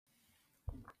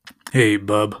Hey,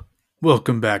 bub.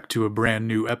 Welcome back to a brand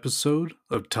new episode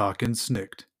of Talkin'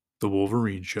 Snicked, the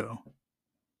Wolverine Show.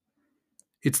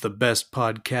 It's the best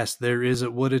podcast there is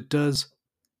at what it does,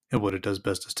 and what it does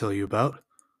best is tell you about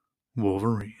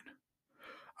Wolverine.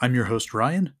 I'm your host,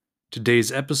 Ryan.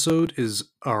 Today's episode is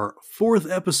our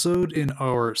fourth episode in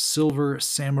our Silver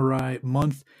Samurai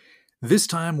month. This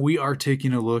time we are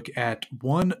taking a look at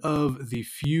one of the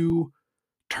few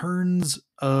turns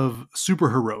of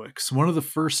superheroics. One of the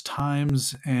first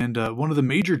times and one of the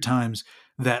major times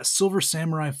that Silver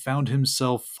Samurai found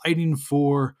himself fighting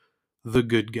for the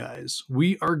good guys.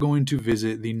 We are going to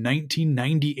visit the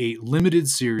 1998 limited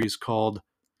series called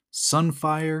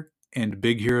Sunfire and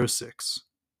Big Hero 6,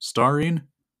 starring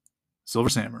Silver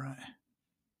Samurai.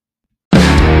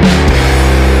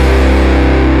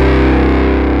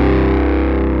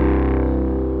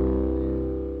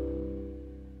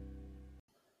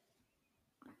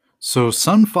 So,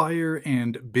 Sunfire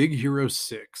and Big Hero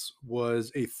 6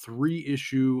 was a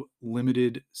 3-issue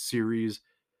limited series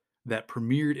that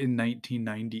premiered in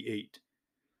 1998.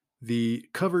 The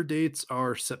cover dates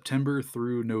are September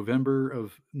through November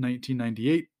of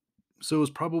 1998, so it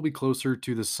was probably closer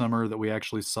to the summer that we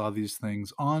actually saw these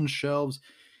things on shelves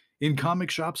in comic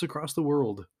shops across the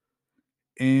world.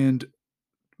 And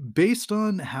based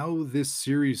on how this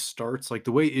series starts, like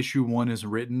the way issue 1 is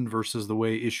written versus the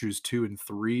way issues 2 and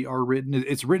 3 are written,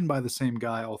 it's written by the same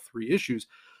guy, all 3 issues.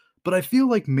 But I feel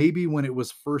like maybe when it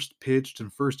was first pitched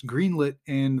and first greenlit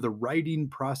and the writing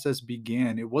process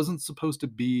began, it wasn't supposed to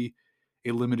be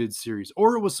a limited series,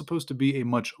 or it was supposed to be a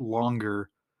much longer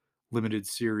limited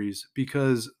series,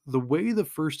 because the way the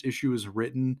first issue is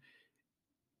written,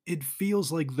 it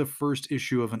feels like the first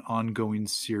issue of an ongoing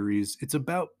series. It's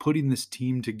about putting this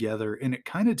team together, and it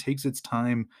kind of takes its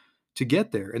time to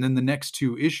get there. And then the next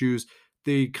 2 issues,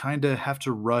 they kind of have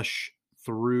to rush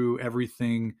through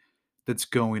everything that's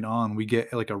going on. We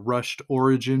get like a rushed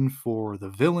origin for the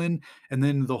villain, and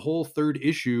then the whole 3rd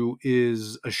issue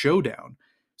is a showdown.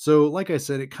 So, like I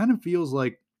said, it kind of feels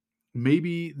like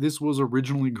maybe this was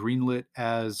originally greenlit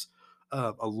as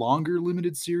a longer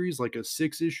limited series, like a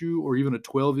 6-issue or even a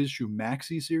 12-issue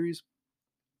maxi series,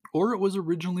 or it was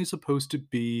originally supposed to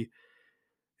be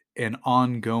an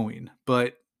ongoing.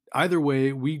 But either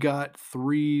way, we got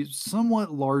 3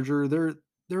 somewhat larger.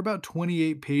 They're about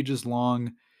 28 pages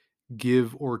long,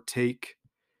 give or take,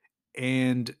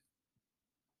 and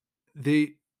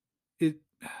they it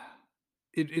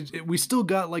we still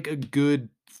got like a good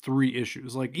 3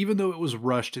 issues. Like, even though it was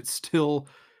rushed, it still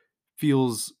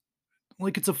feels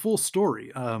like it's a full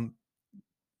story.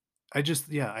 I just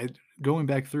yeah, I going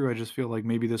back through, I just feel like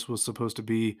maybe this was supposed to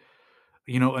be,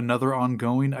 another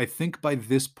ongoing. I think by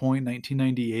this point,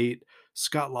 1998,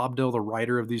 Scott Lobdell, the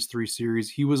writer of these 3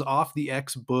 series, he was off the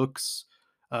X books.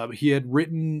 He had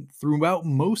written throughout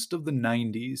most of the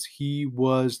 90s. He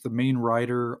was the main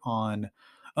writer on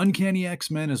Uncanny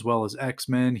X-Men as well as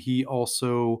X-Men. He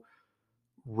also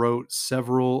wrote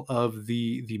several of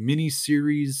the mini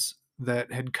series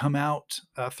that had come out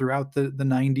throughout the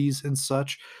 90s and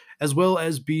such, as well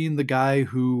as being the guy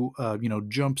who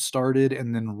jump started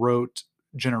and then wrote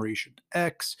Generation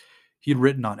X. He had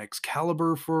written on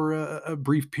Excalibur for a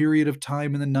brief period of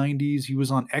time in the 90s. He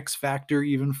was on X Factor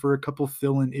even for a couple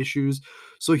fill-in issues.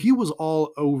 So he was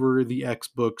all over the X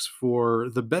books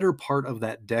for the better part of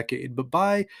that decade. But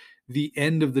by the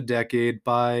end of the decade,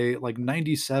 by like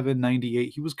 97,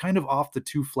 98, he was kind of off the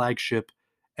 2 flagship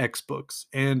X books.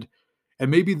 And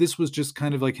maybe this was just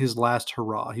kind of like his last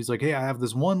hurrah. He's like, hey, I have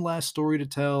this one last story to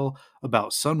tell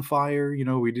about Sunfire.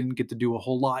 We didn't get to do a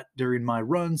whole lot during my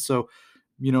run, so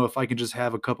if I can just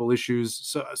have a couple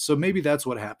issues. So maybe that's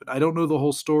what happened. I don't know the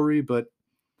whole story, but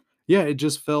yeah, it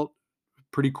just felt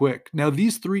pretty quick. Now,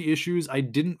 these 3 issues, I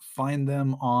didn't find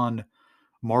them on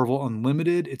Marvel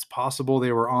Unlimited. It's possible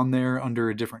they were on there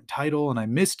under a different title and I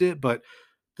missed it, but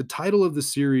the title of the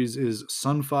series is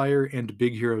Sunfire and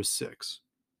Big Hero 6.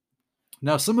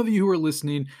 Now, some of you who are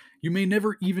listening, you may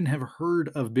never even have heard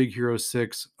of Big Hero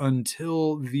 6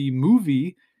 until the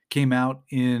movie came out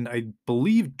in, I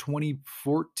believe,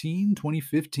 2014,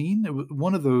 2015. It was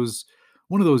one of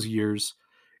those years.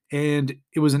 And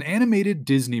it was an animated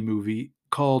Disney movie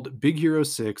called Big Hero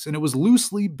 6, and it was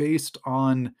loosely based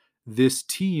on this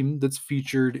team that's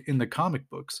featured in the comic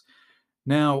books.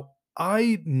 Now,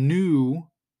 I knew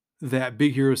that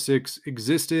Big Hero 6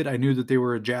 existed. I knew that they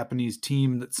were a Japanese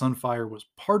team, that Sunfire was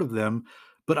part of them,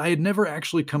 but I had never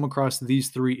actually come across these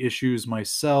 3 issues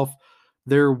myself.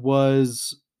 There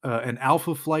was an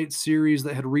Alpha Flight series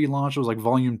that had relaunched. It was like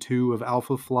volume 2 of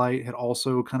Alpha Flight had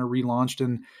also kind of relaunched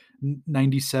in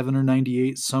 97 or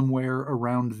 98, somewhere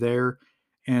around there.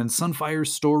 And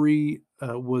Sunfire's story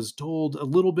was told a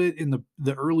little bit in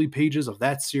the early pages of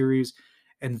that series.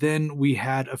 And then we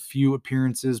had a few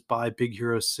appearances by Big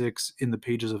Hero 6 in the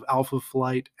pages of Alpha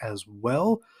Flight as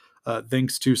well,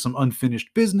 thanks to some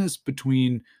unfinished business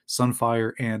between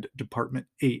Sunfire and Department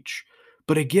H.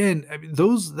 But again, I mean,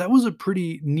 that was a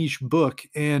pretty niche book,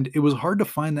 and it was hard to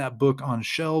find that book on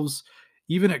shelves,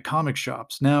 even at comic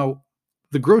shops. Now,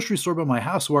 the grocery store by my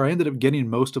house, where I ended up getting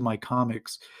most of my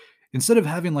comics, instead of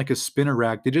having like a spinner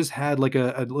rack, they just had like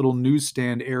a little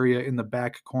newsstand area in the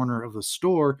back corner of the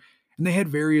store, and they had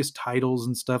various titles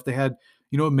and stuff. They had,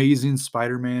 Amazing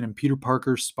Spider-Man and Peter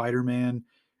Parker's Spider-Man,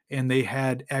 and they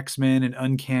had X-Men and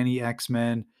Uncanny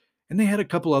X-Men, and they had a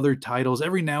couple other titles.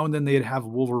 Every now and then they'd have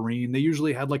Wolverine. They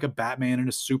usually had like a Batman and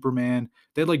a Superman.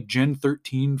 They had like Gen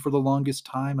 13 for the longest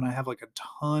time, and I have like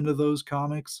a ton of those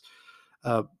comics.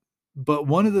 Uh, but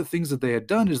one of the things that they had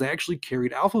done is they actually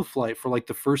carried Alpha Flight for like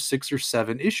the first 6 or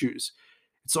 7 issues.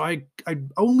 So I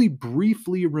only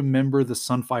briefly remember the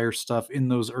Sunfire stuff in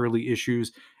those early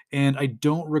issues, and I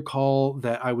don't recall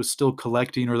that I was still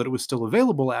collecting or that it was still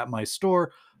available at my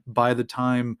store by the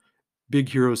time Big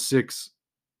Hero 6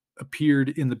 appeared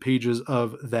in the pages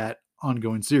of that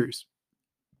ongoing series.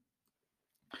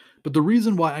 But the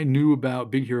reason why I knew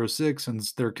about Big Hero 6 and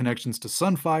their connections to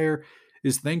Sunfire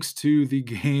is thanks to the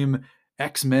game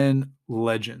X-Men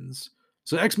Legends.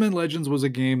 So X-Men Legends was a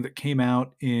game that came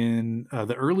out in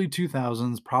the early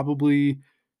 2000s, probably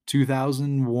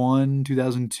 2001,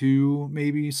 2002,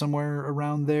 maybe somewhere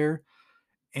around there.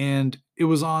 And it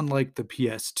was on like the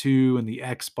PS2 and the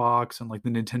Xbox and like the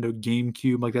Nintendo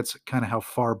GameCube. Like that's kind of how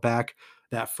far back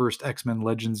that first X-Men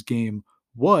Legends game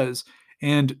was.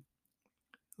 And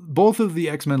both of the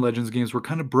X-Men Legends games were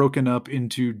kind of broken up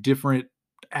into different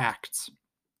acts.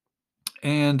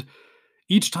 And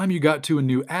each time you got to a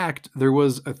new act, there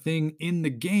was a thing in the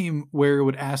game where it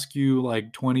would ask you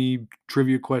like 20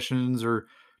 trivia questions or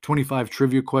 25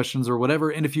 trivia questions or whatever.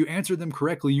 And if you answer them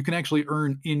correctly, you can actually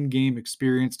earn in game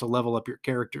experience to level up your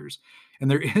characters.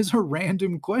 And there is a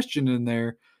random question in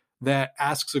there that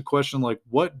asks a question like,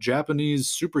 what Japanese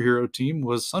superhero team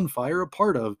was Sunfire a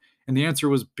part of? And the answer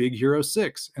was Big Hero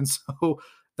 6. And so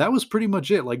that was pretty much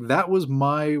it. Like, that was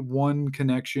my one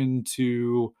connection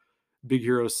to Big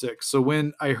Hero 6. So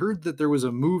when I heard that there was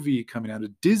a movie coming out, a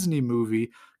Disney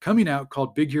movie coming out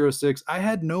called Big Hero 6, I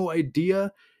had no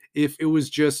idea if it was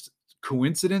just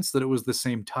coincidence that it was the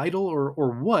same title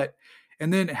or what.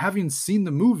 And then having seen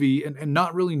the movie and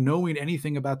not really knowing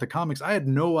anything about the comics, I had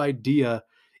no idea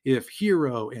if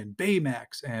Hero and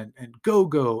Baymax and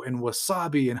Go-Go and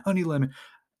Wasabi and Honey Lemon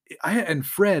and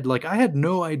Fred, like I had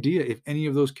no idea if any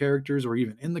of those characters were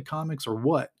even in the comics or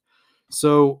what.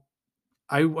 So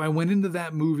I went into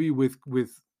that movie with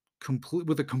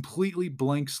a completely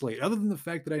blank slate, other than the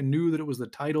fact that I knew that it was the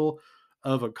title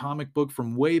of a comic book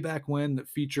from way back when that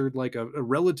featured like a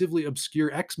relatively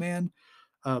obscure X-Man.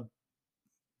 Uh,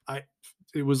 I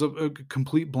It was a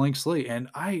complete blank slate, and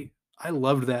I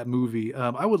loved that movie.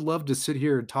 I would love to sit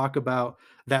here and talk about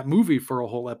that movie for a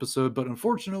whole episode, but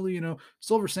unfortunately,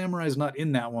 Silver Samurai is not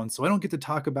in that one, so I don't get to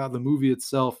talk about the movie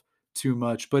itself too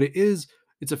much. But it's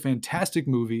a fantastic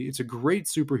movie. It's a great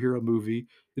superhero movie.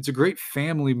 It's a great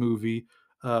family movie.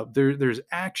 There's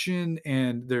action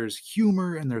and there's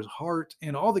humor and there's heart,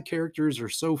 and all the characters are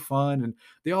so fun and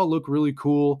they all look really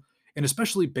cool, and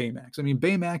especially Baymax. I mean,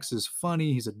 Baymax is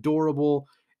funny, he's adorable,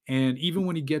 and even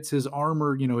when he gets his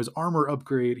armor, his armor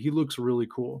upgrade, he looks really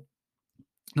cool.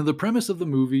 Now, the premise of the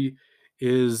movie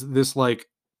is this like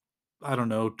I don't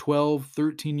know, 12,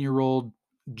 13-year-old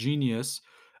genius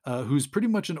who's pretty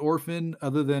much an orphan,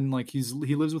 other than like he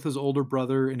lives with his older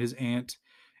brother and his aunt.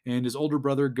 And his older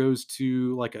brother goes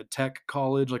to like a tech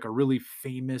college, like a really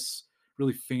famous,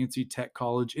 really fancy tech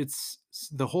college.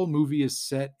 The whole movie is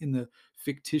set in the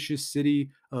fictitious city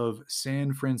of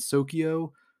San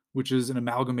Francisco, which is an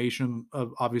amalgamation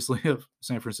of obviously of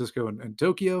San Francisco and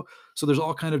Tokyo. So there's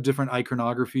all kind of different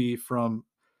iconography from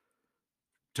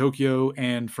Tokyo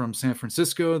and from San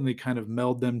Francisco, and they kind of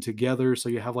meld them together. So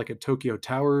you have like a Tokyo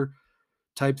Tower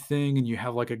type thing, and you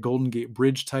have like a Golden Gate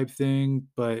Bridge type thing,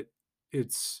 but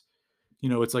it's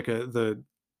it's like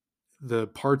the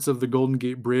parts of the Golden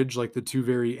Gate Bridge, like the two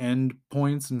very end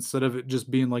points, instead of it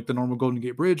just being like the normal Golden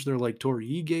Gate Bridge, they're like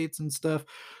Torii gates and stuff.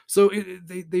 So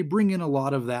they bring in a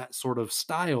lot of that sort of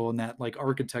style and that like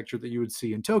architecture that you would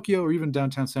see in Tokyo or even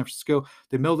downtown San Francisco.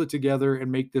 They meld it together and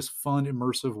make this fun,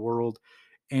 immersive world.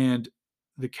 And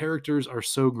the characters are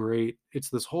so great. It's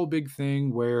this whole big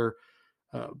thing where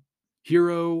uh,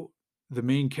 Hero, the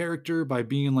main character, by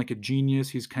being like a genius,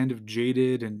 he's kind of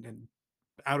jaded and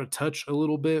out of touch a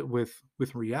little bit with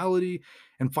reality.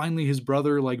 And finally his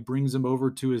brother like brings him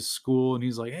over to his school and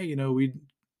he's like, hey,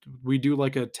 we do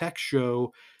like a tech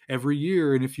show every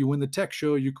year, and if you win the tech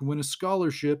show you can win a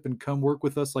scholarship and come work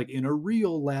with us like in a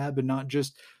real lab and not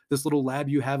just this little lab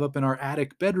you have up in our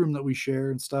attic bedroom that we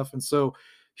share and stuff. And so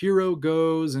Hero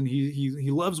goes and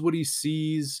he loves what he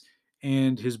sees,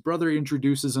 and his brother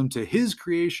introduces him to his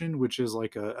creation, which is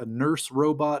like a nurse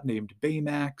robot named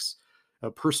Baymax,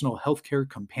 a personal healthcare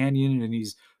companion, and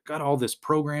he's got all this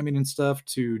programming and stuff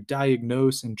to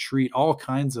diagnose and treat all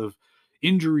kinds of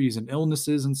injuries and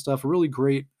illnesses and stuff. A really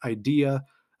great idea.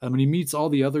 And he meets all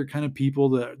the other kind of people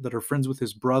that are friends with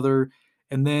his brother,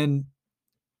 and then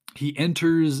he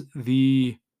enters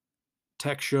the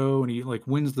tech show and he like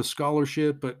wins the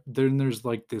scholarship, but then there's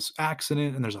like this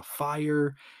accident and there's a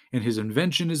fire and his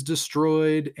invention is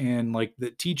destroyed, and like the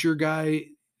teacher guy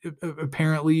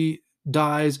apparently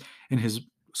dies, and his,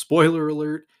 spoiler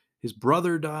alert, his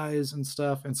brother dies and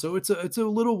stuff. And so it's a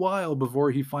little while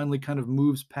before he finally kind of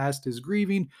moves past his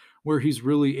grieving, where he's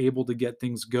really able to get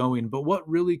things going. But what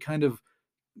really kind of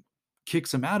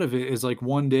kicks him out of it is like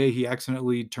one day he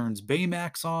accidentally turns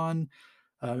Baymax on,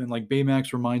 and like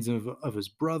Baymax reminds him of his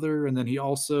brother, and then he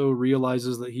also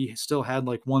realizes that he still had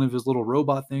like one of his little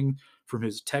robot thing from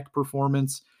his tech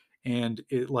performance, and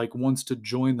it like wants to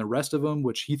join the rest of them,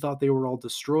 which he thought they were all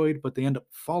destroyed, but they end up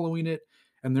following it.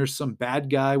 And there's some bad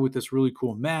guy with this really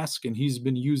cool mask, and he's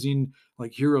been using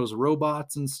like Hero's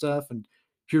robots and stuff. And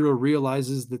Hero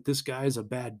realizes that this guy is a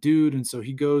bad dude, and so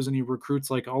he goes and he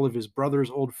recruits like all of his brother's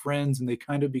old friends, and they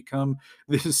kind of become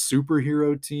this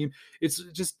superhero team. It's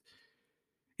just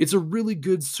it's a really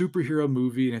good superhero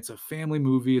movie, and it's a family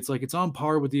movie. It's like it's on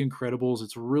par with The Incredibles.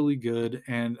 It's really good,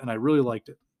 and I really liked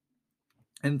it.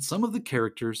 And some of the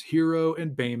characters, Hero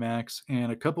and Baymax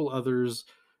and a couple others,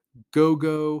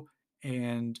 Go-Go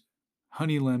and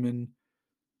Honey Lemon,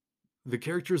 the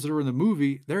characters that are in the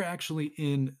movie, they're actually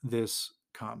in this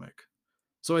comic.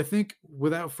 So I think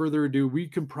without further ado, we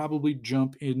can probably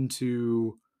jump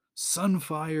into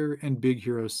Sunfire and Big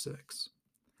Hero 6.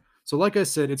 So, like I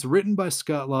said, it's written by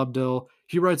Scott Lobdell.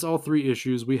 He writes all three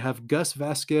issues. We have Gus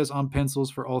Vasquez on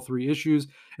pencils for all three issues,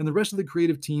 and the rest of the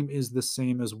creative team is the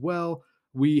same as well.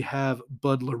 We have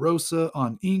Bud LaRosa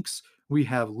on inks. We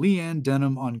have Leanne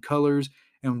Denham on colors,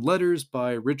 and letters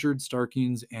by Richard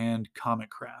Starkings and Comic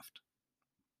Craft.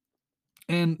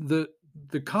 And the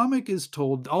comic is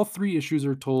told, all three issues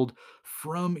are told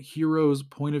from Hero's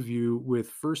point of view with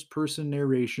first person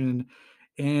narration,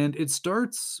 and it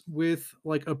starts with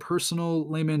like a personal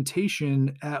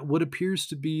lamentation at what appears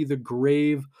to be the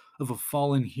grave of a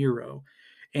fallen hero.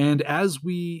 And as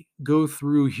we go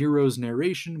through Hero's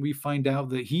narration, we find out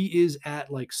that he is at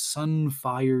like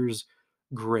Sunfire's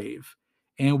grave,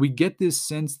 and we get this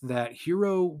sense that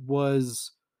Hero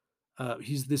was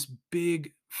he's this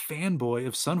big fanboy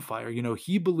of Sunfire. You know,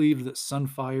 he believed that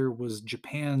Sunfire was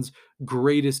Japan's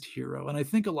greatest hero. And I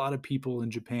think a lot of people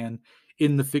in Japan,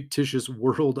 in the fictitious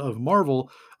world of Marvel,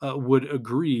 would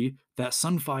agree that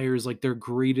Sunfire is like their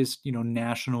greatest,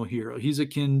 national hero. He's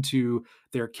akin to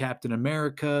their Captain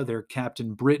America, their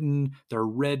Captain Britain, their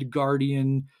Red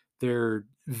Guardian, their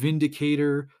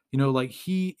Vindicator. Like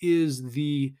he is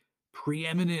the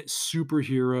preeminent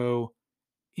superhero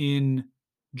in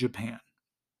Japan.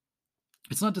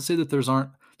 It's not to say that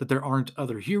there aren't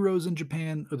other heroes in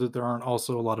Japan, or that there aren't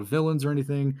also a lot of villains or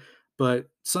anything, but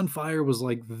Sunfire was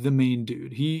like the main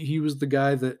dude. He was the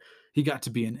guy that he got to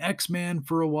be an X-Man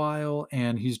for a while,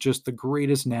 and he's just the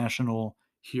greatest national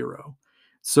hero.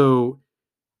 So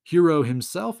Hero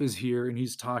himself is here, and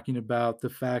he's talking about the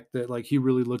fact that like he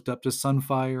really looked up to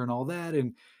Sunfire and all that.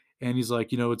 And he's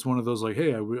like, it's one of those like,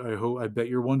 hey, I bet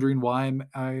you're wondering why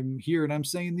I'm here and I'm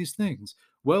saying these things.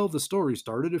 Well, the story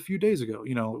started a few days ago,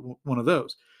 one of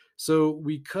those. So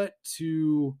we cut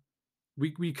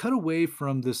away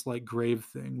from this like grave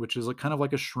thing, which is like kind of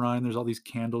like a shrine. There's all these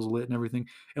candles lit and everything,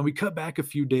 and we cut back a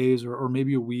few days, or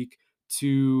maybe a week,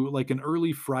 to like an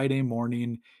early Friday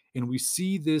morning, and we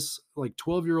see this like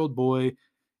 12-year-old boy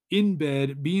in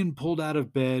bed being pulled out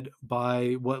of bed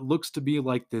by what looks to be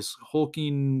like this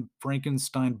hulking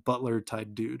Frankenstein butler type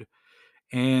dude.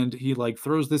 And he like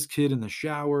throws this kid in the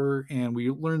shower, and we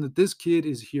learn that this kid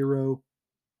is Hero,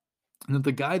 and that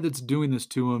the guy that's doing this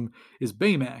to him is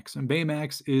Baymax, and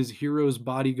Baymax is Hero's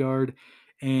bodyguard,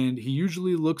 and he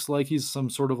usually looks like he's some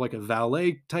sort of like a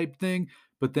valet type thing,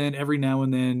 but then every now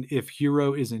and then, if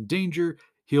Hero is in danger,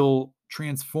 he'll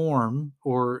transform,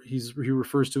 or he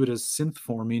refers to it as synth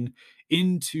forming,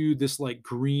 into this like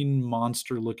green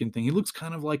monster looking thing. He looks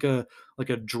kind of like a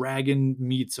dragon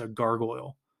meets a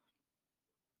gargoyle.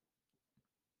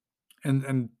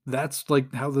 And that's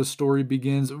like how the story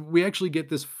begins. We actually get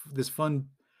this fun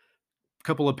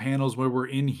couple of panels where we're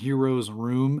in Hero's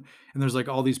room and there's like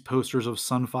all these posters of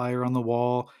Sunfire on the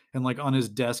wall, and like on his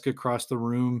desk across the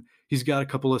room he's got a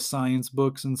couple of science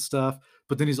books and stuff,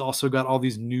 but then he's also got all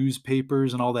these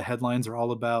newspapers and all the headlines are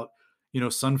all about,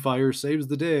 Sunfire saves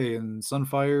the day and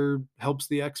Sunfire helps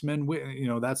the X-Men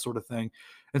win, that sort of thing.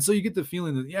 And so you get the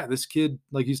feeling that, yeah, this kid,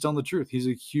 like, he's telling the truth. He's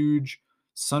a huge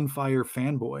Sunfire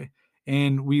fanboy.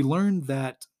 And we learned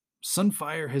that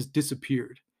Sunfire has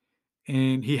disappeared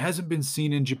and he hasn't been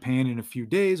seen in Japan in a few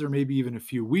days or maybe even a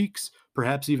few weeks,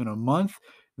 perhaps even a month.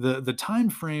 The time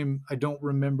frame I don't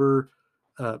remember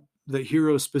that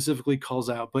Hero specifically calls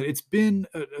out, but it's been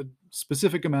a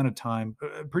specific amount of time,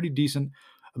 a pretty decent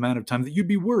amount of time that you'd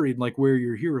be worried like where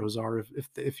your heroes are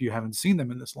if you haven't seen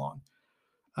them in this long.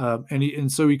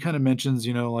 And so he kind of mentions,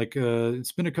 like,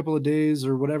 it's been a couple of days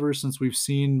or whatever since we've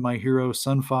seen my hero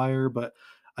Sunfire, but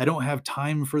I don't have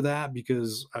time for that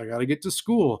because I got to get to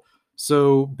school.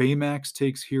 So Baymax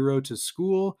takes Hero to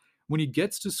school. When he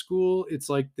gets to school, it's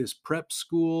like this prep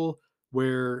school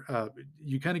where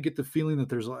you kind of get the feeling that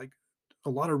there's like a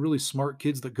lot of really smart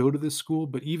kids that go to this school,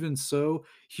 but even so,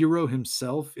 Hero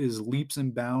himself is leaps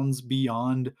and bounds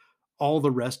beyond all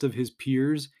the rest of his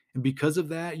peers, and because of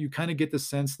that, you kind of get the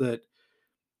sense that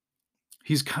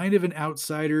he's kind of an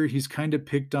outsider. He's kind of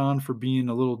picked on for being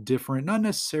a little different, not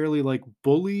necessarily like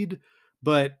bullied,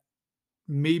 but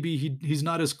maybe he's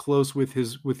not as close with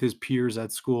his peers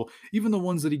at school. Even the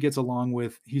ones that he gets along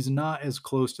with, he's not as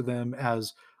close to them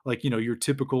as, like, your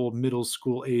typical middle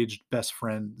school aged best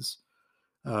friends.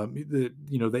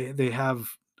 They have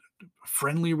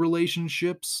friendly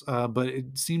relationships, but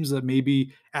it seems that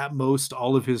maybe at most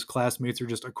all of his classmates are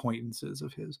just acquaintances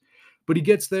of his. But he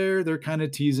gets there, they're kind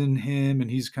of teasing him, and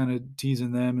he's kind of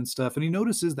teasing them and stuff. And he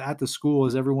notices that at the school,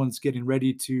 as everyone's getting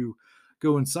ready to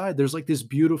go inside, there's like this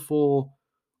beautiful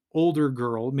older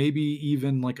girl, maybe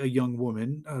even like a young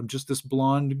woman, just this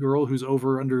blonde girl who's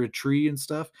over under a tree and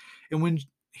stuff. And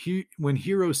when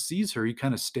Hero sees her, he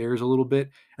kind of stares a little bit,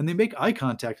 and they make eye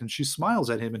contact, and she smiles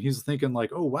at him, and he's thinking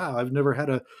like, "Oh wow, I've never had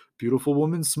a beautiful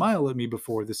woman smile at me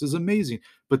before. This is amazing."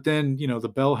 But then the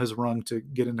bell has rung to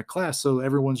get into class, so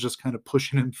everyone's just kind of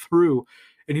pushing him through,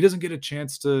 and he doesn't get a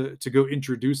chance to go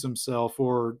introduce himself,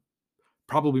 or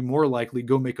probably more likely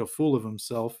go make a fool of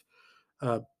himself.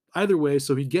 uh, Either way,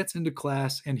 so he gets into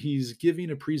class and he's giving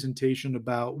a presentation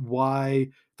about why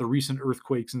the recent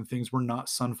earthquakes and things were not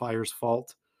Sunfire's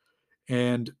fault.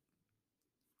 And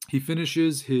he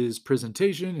finishes his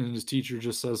presentation and his teacher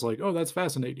just says like, "Oh, that's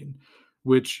fascinating,"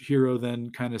 which Hero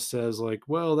then kind of says like,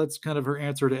 "Well, that's kind of her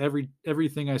answer to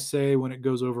everything I say when it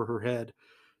goes over her head."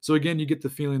 So again, you get the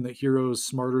feeling that Hero is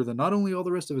smarter than not only all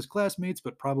the rest of his classmates,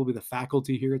 but probably the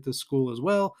faculty here at this school as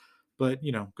well. But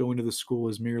going to the school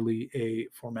is merely a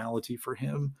formality for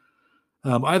him.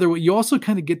 Either way, you also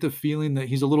kind of get the feeling that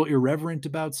he's a little irreverent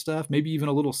about stuff, maybe even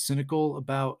a little cynical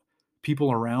about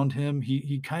people around him.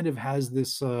 He kind of has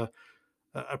this a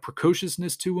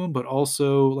precociousness to him, but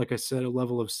also, like I said, a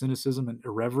level of cynicism and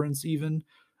irreverence. Even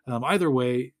either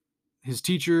way, his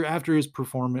teacher, after his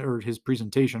performance or his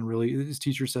presentation, really, his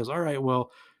teacher says, "All right,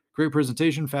 well, great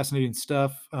presentation, fascinating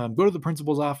stuff. Go to the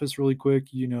principal's office really quick.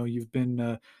 You've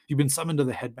been summoned to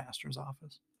the headmaster's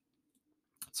office."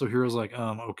 So Hero's like,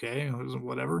 okay,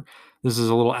 whatever. This is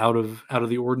a little out of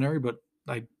the ordinary, but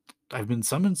I I've been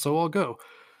summoned, so I'll go.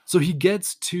 So he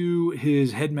gets to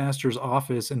his headmaster's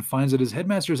office and finds that his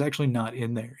headmaster is actually not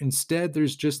in there. Instead,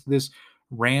 there's just this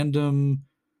random,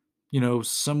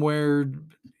 somewhere.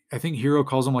 I think Hero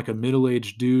calls him like a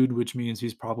middle-aged dude, which means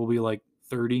he's probably like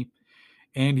 30.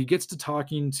 And he gets to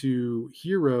talking to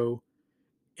Hero,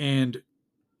 and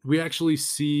we actually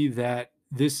see that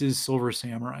this is Silver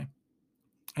Samurai.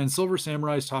 And Silver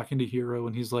Samurai is talking to Hero,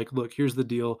 and he's like, "Look, here's the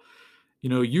deal.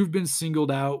 You've been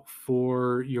singled out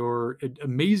for your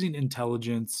amazing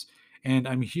intelligence, and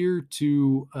I'm here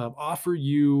to offer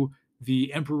you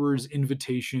the Emperor's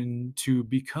invitation to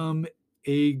become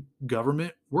a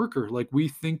government worker. Like, we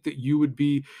think that you would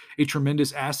be a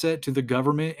tremendous asset to the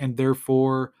government and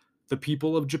therefore the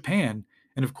people of Japan."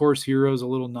 And of course, Hero's a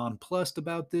little nonplussed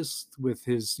about this with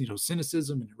his,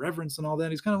 cynicism and irreverence and all that.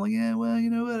 He's kind of like, "Yeah,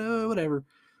 well, whatever."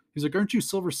 He's like, "Aren't you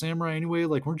Silver Samurai anyway?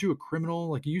 Like, weren't you a criminal?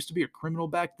 Like, you used to be a criminal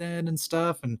back then and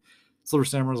stuff." And Silver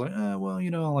Samurai's like,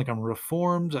 well, like, I'm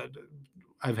reformed.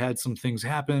 I've had some things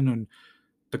happen, and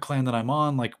the clan that I'm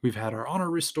on, like, we've had our honor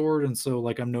restored, and so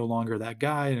like I'm no longer that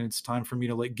guy, and it's time for me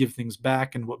to like give things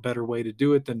back. And what better way to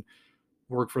do it than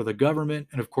work for the government?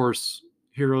 And of course,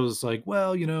 Hero's like,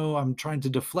 "Well, I'm trying to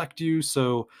deflect you,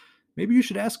 so maybe you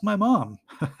should ask my mom."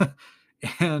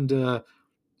 And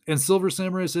And Silver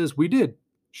Samurai says, "We did."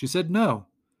 She said, "No,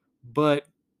 but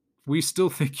we still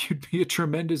think you'd be a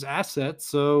tremendous asset.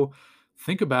 So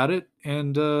think about it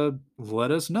and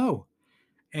let us know."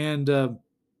 And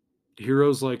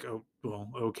Hero's like, "Oh, well,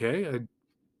 okay,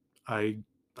 I,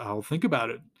 I'll think about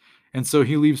it." And so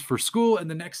he leaves for school. And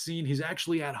the next scene, he's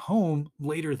actually at home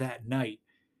later that night,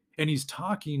 and he's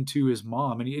talking to his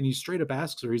mom, and he straight up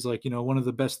asks her. He's like, "One of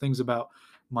the best things about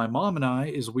my mom and I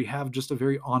is we have just a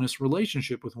very honest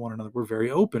relationship with one another. We're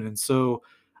very open, and so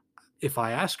if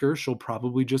I ask her, she'll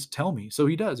probably just tell me." So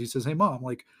he does. He says, "Hey, mom,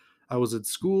 like, I was at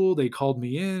school. They called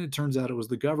me in. It turns out it was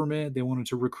the government. They wanted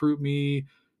to recruit me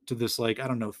to this, like, I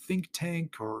don't know, think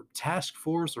tank or task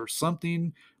force or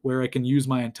something where I can use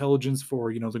my intelligence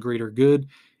for, the greater good."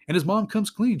 And his mom comes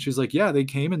clean. She's like, "Yeah, they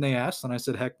came and they asked." And I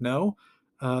said, "Heck no."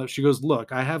 She goes,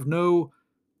 "Look, uh, I have no,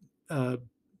 there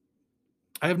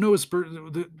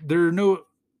are no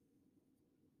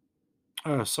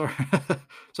Oh, sorry.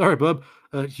 Sorry, bub.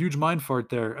 Huge mind fart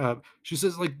there. She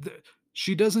says, like,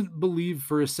 she doesn't believe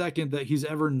for a second that he's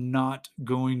ever not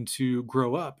going to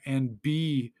grow up and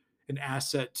be an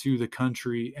asset to the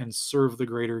country and serve the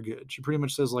greater good. She pretty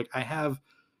much says, like, I have,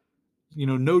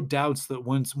 no doubts that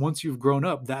once you've grown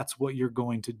up, that's what you're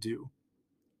going to do.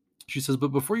 She says, but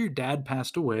before your dad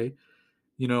passed away,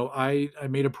 I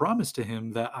made a promise to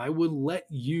him that I would let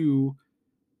you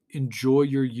enjoy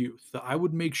your youth, that I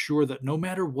would make sure that no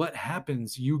matter what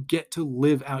happens, you get to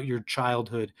live out your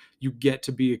childhood. You get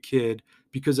to be a kid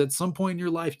because at some point in your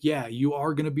life, yeah, you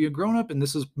are going to be a grown up, and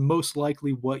this is most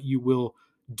likely what you will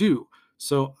do.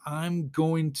 So I'm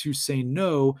going to say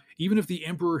no. Even if the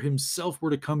emperor himself were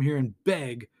to come here and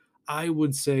beg, I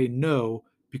would say no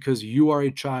because you are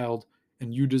a child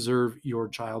and you deserve your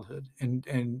childhood.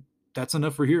 And that's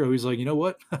enough for Hero. He's like, you know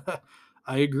what?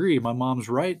 I agree. My mom's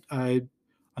right.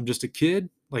 I'm just a kid.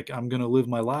 Like, I'm going to live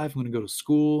my life. I'm going to go to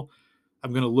school.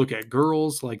 I'm going to look at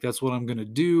girls. Like, that's what I'm going to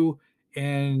do.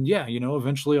 And yeah,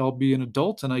 eventually I'll be an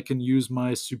adult and I can use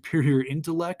my superior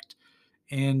intellect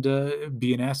and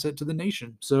be an asset to the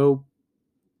nation. So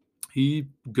he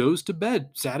goes to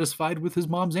bed satisfied with his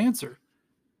mom's answer.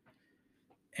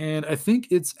 And I think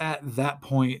it's at that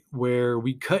point where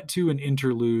we cut to an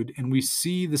interlude and we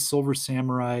see the Silver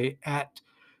Samurai at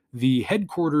the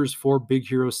headquarters for Big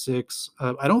Hero 6.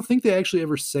 I don't think they actually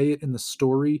ever say it in the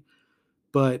story,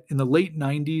 but in the late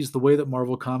 90s, the way that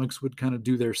Marvel Comics would kind of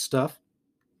do their stuff,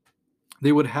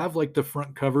 they would have like the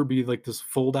front cover be like this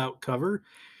fold out cover.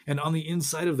 And on the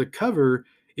inside of the cover,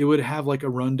 it would have like a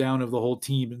rundown of the whole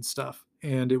team and stuff.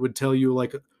 And it would tell you,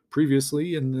 like,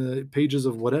 previously in the pages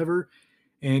of whatever,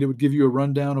 and it would give you a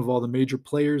rundown of all the major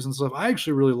players and stuff. I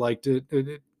actually really liked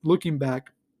it. Looking back,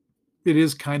 it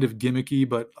is kind of gimmicky,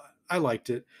 but I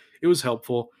liked it. It was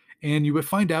helpful. And you would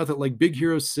find out that, like, Big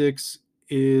Hero 6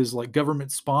 is like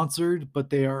government sponsored,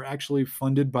 but they are actually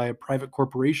funded by a private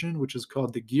corporation, which is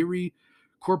called the Geary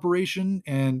Corporation.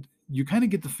 And you kind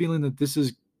of get the feeling that this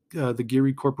is the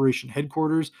Geary Corporation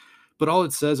headquarters, but all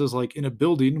it says is like in a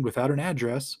building without an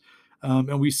address.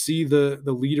 And we see the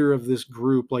leader of this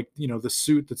group, like, the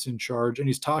suit that's in charge, and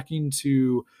he's talking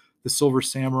to the Silver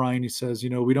Samurai, and he says,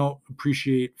 "We don't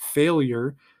appreciate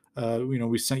failure.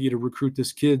 We sent you to recruit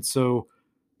this kid, so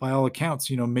by all accounts,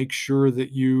 make sure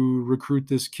that you recruit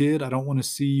this kid. I don't want to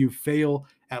see you fail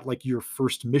at like your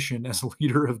first mission as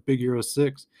leader of Big Hero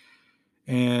 6."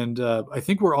 And I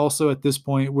think we're also at this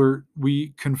point where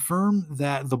we confirm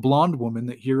that the blonde woman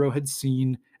that Hero had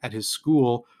seen at his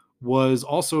school was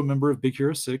also a member of Big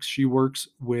Hero 6. She works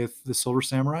with the Silver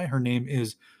Samurai. Her name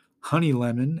is Honey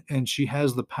Lemon, and she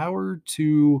has the power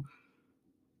to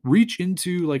reach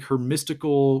into like her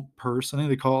mystical purse. I think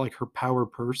they call it like her power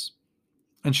purse,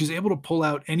 and she's able to pull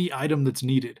out any item that's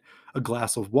needed: a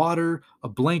glass of water, a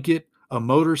blanket, a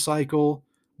motorcycle,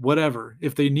 whatever.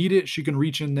 If they need it, she can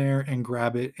reach in there and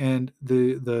grab it. And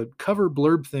the cover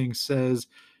blurb thing says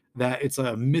that it's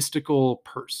a mystical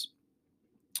purse.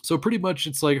 So pretty much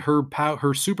it's like her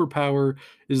superpower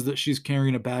is that she's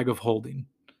carrying a bag of holding.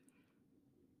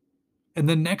 And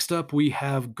then next up we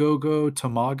have Gogo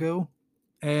Tamago,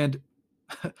 and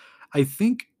I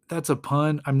think that's a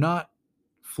pun. I'm not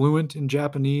fluent in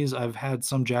Japanese. I've had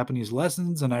some Japanese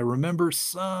lessons and I remember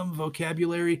some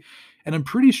vocabulary, and I'm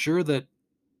pretty sure that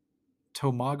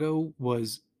Tomago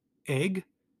was egg,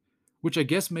 which I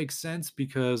guess makes sense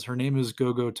because her name is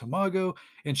Gogo Tamago,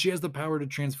 and she has the power to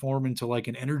transform into like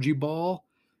an energy ball,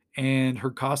 and her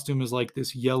costume is like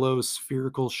this yellow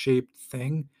spherical shaped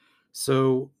thing.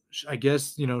 So I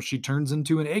guess, she turns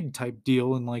into an egg type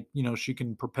deal, and like, she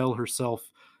can propel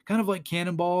herself kind of like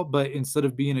Cannonball, but instead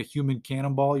of being a human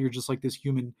cannonball, you're just like this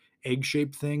human egg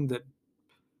shaped thing that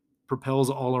propels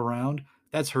all around.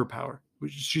 That's her power.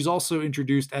 She's also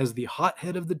introduced as the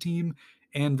hothead of the team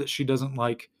and that she doesn't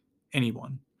like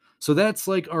anyone. So that's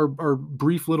like our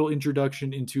brief little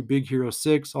introduction into Big Hero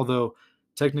 6, although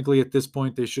technically at this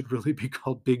point they should really be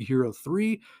called Big Hero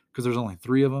 3 because there's only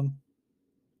 3 of them.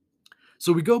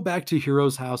 So we go back to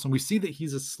Hero's house and we see that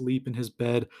he's asleep in his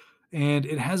bed. And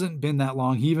it hasn't been that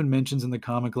long. He even mentions in the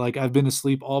comic, like, I've been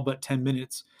asleep all but 10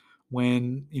 minutes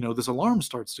when, this alarm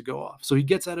starts to go off. So he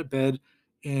gets out of bed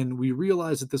and we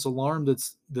realize that this alarm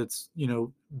that's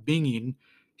binging,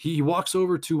 he walks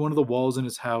over to one of the walls in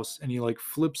his house and he like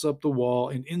flips up the wall.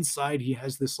 And inside he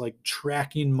has this like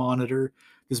tracking monitor,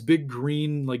 this big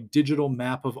green like digital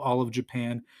map of all of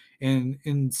Japan. And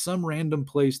in some random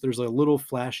place, there's a little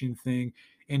flashing thing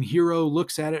and Hero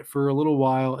looks at it for a little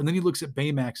while, and then he looks at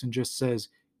Baymax and just says,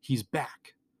 he's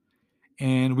back.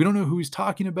 And we don't know who he's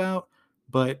talking about,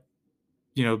 but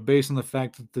based on the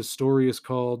fact that the story is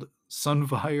called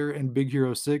Sunfire and Big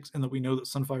Hero 6, and that we know that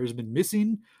Sunfire has been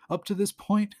missing up to this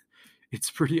point,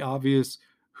 it's pretty obvious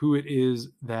who it is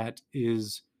that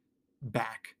is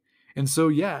back. And so,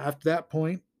 yeah, after that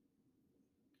point,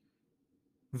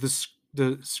 the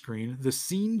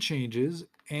scene changes,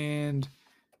 and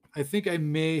I think I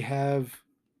may have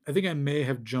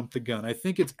jumped the gun. I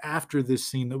think it's after this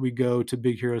scene that we go to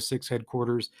Big Hero 6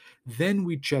 headquarters. Then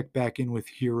we check back in with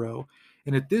Hero.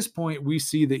 And at this point, we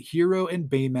see that Hero and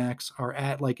Baymax are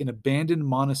at like an abandoned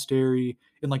monastery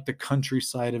in like the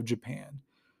countryside of Japan.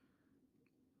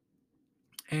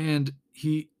 And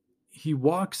he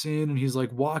walks in and he's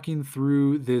like walking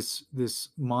through this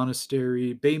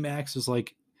monastery. Baymax is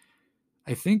like,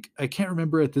 I can't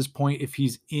remember at this point if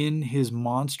he's in his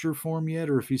monster form yet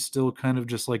or if he's still kind of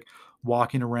just like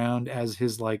walking around as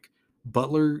his like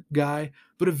butler guy.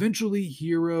 But eventually,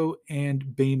 Hero and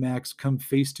Baymax come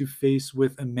face to face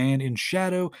with a man in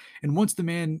shadow. And once the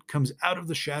man comes out of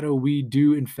the shadow, we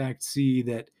do in fact see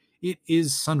that it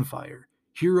is Sunfire.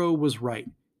 Hero was right.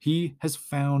 He has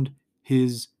found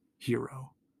his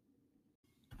hero.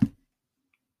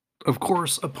 Of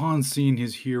course, upon seeing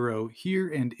his hero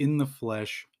here and in the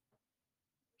flesh,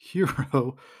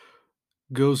 Hero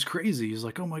goes crazy. He's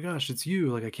like, "Oh my gosh, it's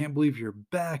you. Like, I can't believe you're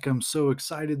back. I'm so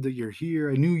excited that you're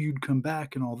here. I knew you'd come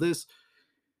back and all this."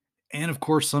 And of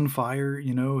course, Sunfire,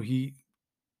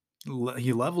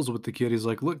 he levels with the kid. He's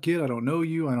like, "Look, kid, I don't know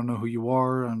you. I don't know who you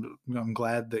are. I'm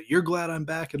glad that you're glad I'm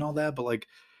back and all that, but like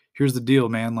here's the deal,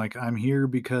 man. Like I'm here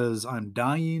because I'm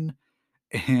dying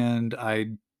and I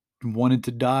wanted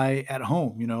to die at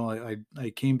home. I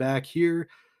came back here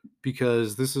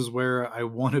because this is where I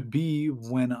want to be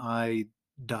when I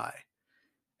die."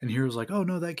 And Hero's like, "Oh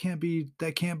no, that can't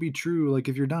be true. Like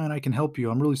if you're dying, I can help you.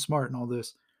 I'm really smart and all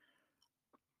this."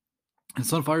 And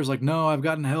Sunfire's like, "No, I've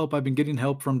gotten help. I've been getting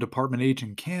help from Department H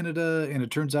in Canada, and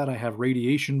it turns out I have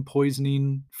radiation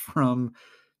poisoning from,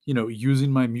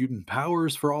 using my mutant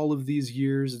powers for all of these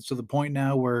years. It's to the point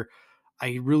now where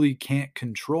I really can't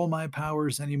control my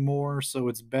powers anymore, so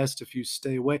it's best if you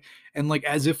stay away." And like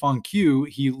as if on cue,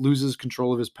 he loses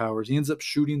control of his powers. He ends up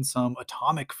shooting some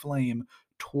atomic flame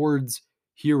towards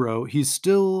Hero. He's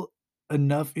still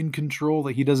enough in control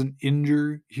that he doesn't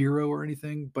injure Hero or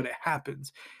anything, but it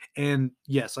happens. And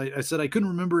yes, I said I couldn't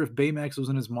remember if Baymax was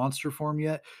in his monster form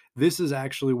yet. This is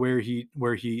actually where he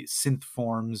synth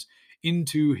forms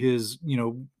into his,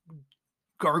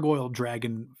 gargoyle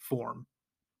dragon form.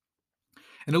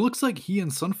 And it looks like he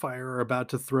and Sunfire are about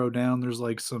to throw down. There's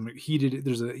a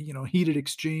heated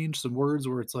exchange, some words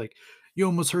where it's like, "You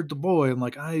almost hurt the boy," and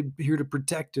like, "I'm here to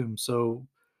protect him." So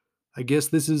I guess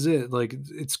this is it. Like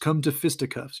it's come to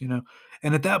fisticuffs.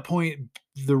 And at that point,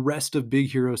 the rest of Big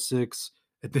Hero 6,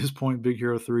 at this point, Big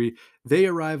Hero 3, they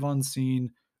arrive on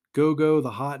scene. Go-Go,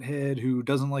 the hothead who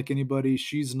doesn't like anybody,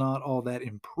 she's not all that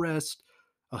impressed.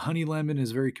 A Honey Lemon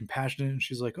is very compassionate and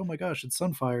she's like, "Oh my gosh, it's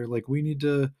Sunfire. Like we need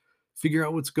to figure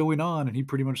out what's going on." And he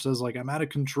pretty much says, like, "I'm out of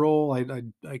control.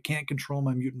 I can't control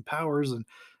my mutant powers, and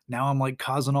now I'm like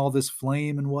causing all this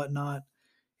flame and whatnot."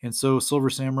 And so Silver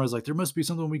Samurai's like, "There must be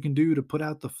something we can do to put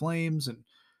out the flames." And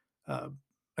uh,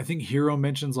 I think Hero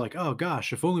mentions like, "Oh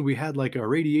gosh, if only we had like a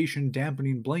radiation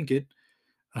dampening blanket,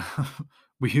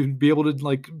 we'd be able to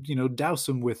like douse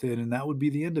him with it, and that would be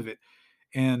the end of it."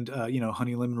 And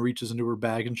Honey Lemon reaches into her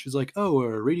bag and she's like, "Oh,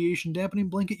 a radiation dampening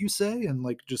blanket, you say?" And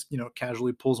like just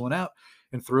casually pulls one out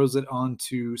and throws it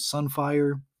onto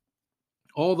Sunfire.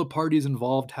 All the parties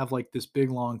involved have like this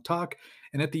big long talk,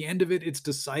 and at the end of it it's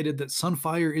decided that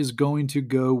Sunfire is going to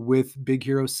go with Big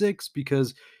Hero 6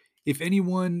 because if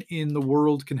anyone in the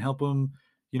world can help him,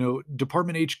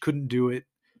 Department H couldn't do it,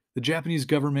 the Japanese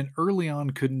government early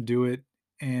on couldn't do it,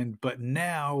 but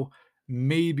now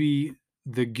maybe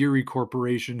the Geary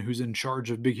Corporation, who's in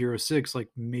charge of Big Hero 6, like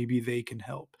maybe they can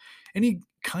help. And he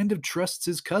kind of trusts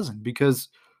his cousin because,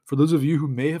 for those of you who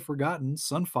may have forgotten,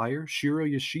 Sunfire, Shiro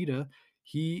Yoshida,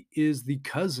 he is the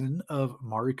cousin of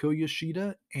Mariko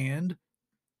Yoshida and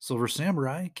Silver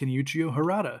Samurai, Kenichiro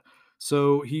Harada.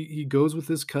 So he goes with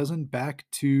his cousin back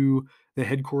to the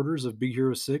headquarters of Big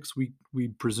Hero 6, we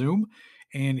presume,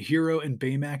 and Hero and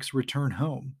Baymax return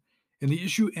home. And the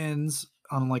issue ends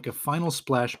on like a final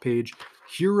splash page.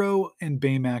 Hero and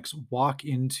Baymax walk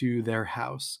into their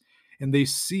house and they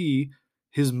see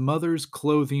his mother's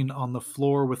clothing on the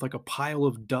floor with like a pile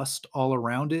of dust all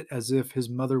around it, as if his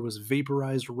mother was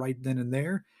vaporized right then and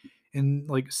there. And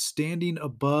like standing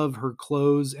above her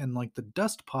clothes and like the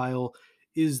dust pile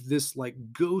is this like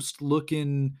ghost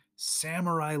looking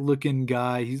samurai looking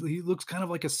guy. He looks kind of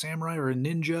like a samurai or a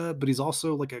ninja, but he's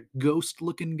also like a ghost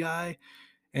looking guy.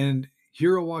 And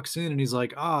Hero walks in and he's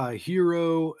like,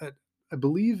 Hero. I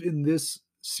believe in this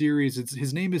series, it's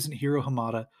his name isn't Hiro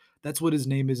Hamada. That's what his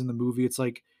name is in the movie. It's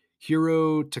like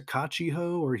Hiro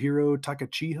Takachiho or Hiro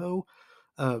Takachiho.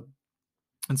 Uh,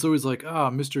 and so he's like,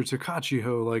 Mr.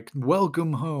 Takachiho, like,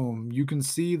 welcome home. You can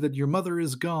see that your mother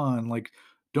is gone. Like,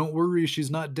 don't worry,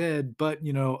 she's not dead, but,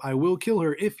 I will kill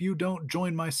her if you don't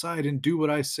join my side and do what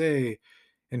I say.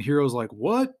 And Hero's like,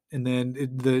 what? And then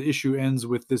the issue ends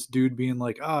with this dude being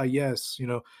like, yes,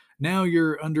 now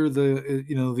you're under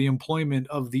the employment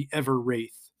of the Ever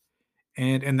Wraith,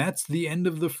 and that's the end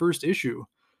of the first issue.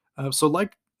 So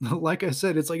like like I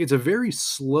said, it's a very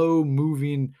slow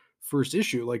moving first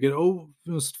issue. Like it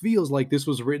almost feels like this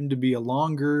was written to be a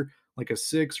longer, like a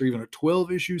 6 or even a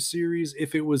 12 issue series,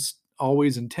 if it was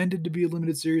always intended to be a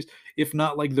limited series, if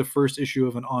not like the first issue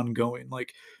of an ongoing.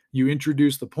 Like you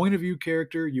introduce the point of view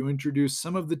character, you introduce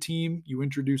some of the team, you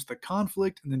introduce the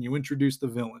conflict, and then you introduce the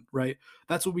villain, right?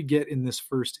 That's what we get in this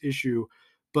first issue.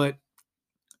 But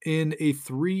in a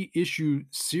 3 issue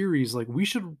series, like we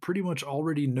should pretty much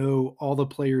already know all the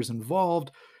players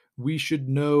involved. We should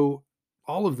know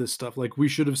all of this stuff. Like we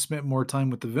should have spent more time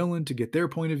with the villain to get their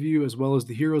point of view as well as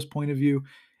the hero's point of view,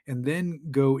 and then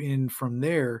go in from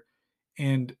there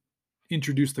and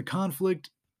introduce the conflict,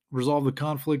 resolve the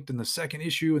conflict in the second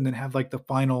issue, and then have like the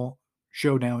final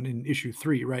showdown in issue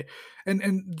 3, right?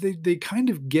 And they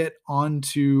kind of get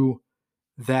onto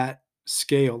that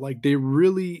scale. Like they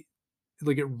really,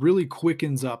 like it really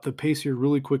quickens up. The pace here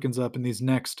really quickens up in these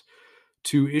next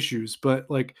 2 issues. But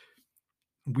like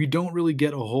we don't really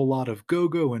get a whole lot of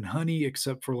Go-Go and Honey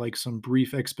except for like some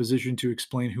brief exposition to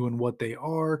explain who and what they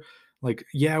are. Like,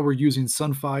 yeah, we're using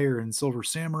Sunfire and Silver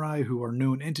Samurai, who are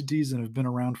known entities and have been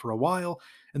around for a while.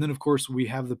 And then, of course, we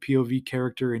have the POV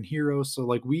character in Hero. So,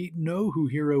 like, we know who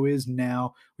Hero is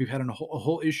now. We've had a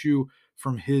whole issue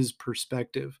from his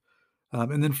perspective.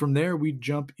 And then from there, we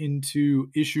jump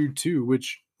into issue 2,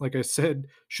 which, like I said,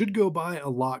 should go by a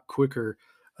lot quicker.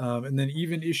 And then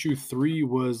even issue 3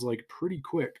 was like pretty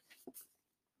quick.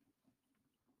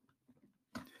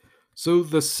 So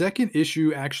the second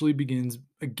issue actually begins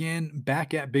again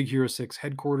back at Big Hero 6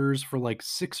 headquarters for like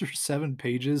 6 or 7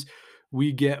 pages.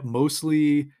 We get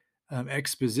mostly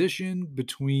exposition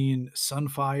between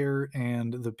Sunfire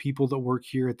and the people that work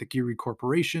here at the Geary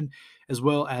Corporation, as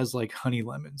well as like Honey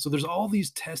Lemon. So there's all these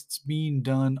tests being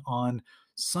done on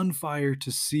Sunfire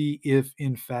to see if,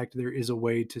 in fact, there is a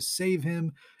way to save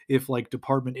him. If like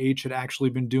Department H had actually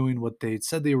been doing what they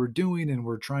said they were doing and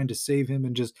were trying to save him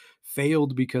and just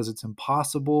failed because it's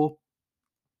impossible.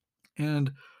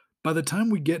 And by the time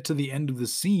we get to the end of the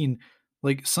scene,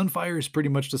 like Sunfire is pretty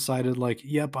much decided like,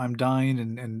 yep, I'm dying,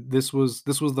 and this was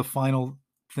the final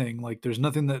thing. Like there's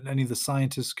nothing that any of the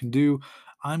scientists can do.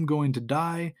 I'm going to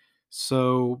die.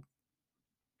 So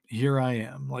here I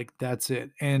am. Like that's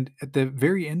it. And at the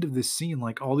very end of this scene,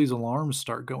 like all these alarms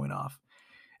start going off.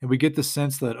 And we get the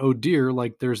sense that, oh dear,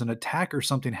 like there's an attack or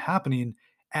something happening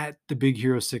at the Big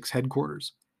Hero 6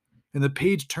 headquarters. And the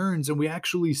page turns and we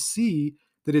actually see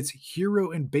that it's Hero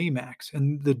and Baymax,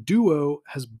 and the duo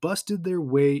has busted their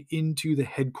way into the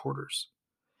headquarters.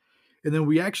 And then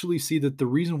we actually see that the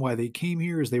reason why they came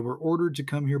here is they were ordered to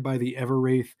come here by the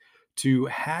Everwraith to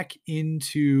hack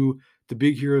into the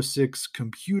Big Hero 6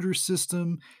 computer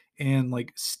system and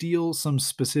like steal some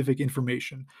specific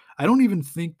information. I don't even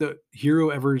think that Hero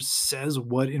ever says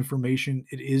what information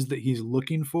it is that he's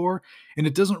looking for, and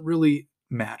it doesn't really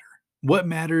matter. What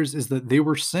matters is that they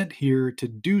were sent here to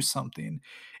do something.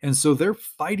 And so they're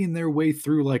fighting their way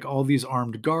through like all these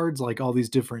armed guards, like all these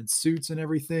different suits and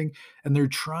everything, and they're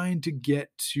trying to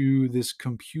get to this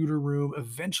computer room.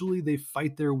 Eventually, they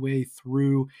fight their way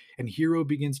through, and Hero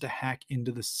begins to hack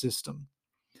into the system.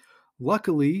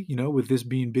 Luckily, with this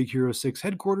being Big Hero 6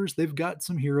 headquarters, they've got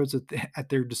some heroes at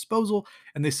their disposal,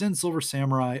 and they send Silver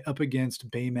Samurai up against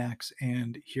Baymax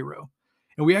and Hero.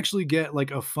 And we actually get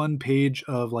like a fun page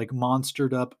of like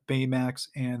monstered up Baymax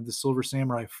and the Silver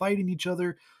Samurai fighting each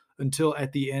other until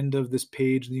at the end of this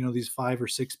page, these 5 or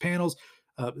 6 panels,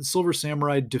 Silver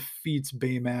Samurai defeats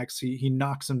Baymax. He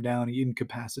knocks him down. He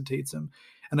incapacitates him.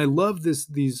 And I love this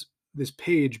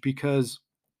page because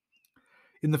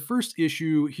in the first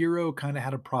issue, Hero kind of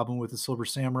had a problem with the Silver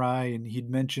Samurai, and he'd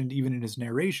mentioned even in his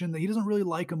narration that he doesn't really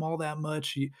like him all that much.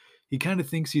 He kind of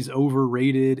thinks he's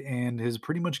overrated and has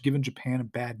pretty much given Japan a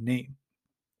bad name.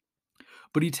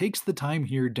 But he takes the time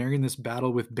here during this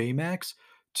battle with Baymax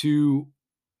to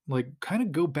like kind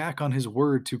of go back on his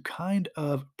word to kind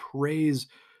of praise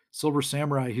Silver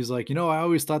Samurai. He's like, I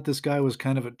always thought this guy was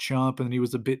kind of a chump and he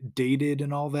was a bit dated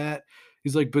and all that.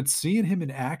 He's like, but seeing him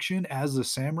in action as a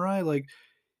samurai, like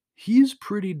he's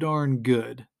pretty darn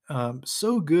good.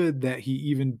 So good that he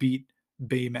even beat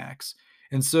Baymax.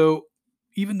 And so,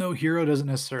 even though Hero doesn't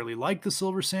necessarily like the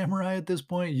Silver Samurai at this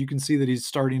point, you can see that he's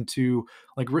starting to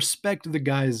like respect the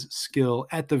guy's skill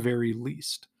at the very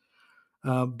least.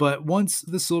 But once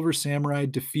the Silver Samurai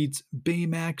defeats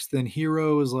Baymax, then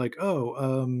Hero is like,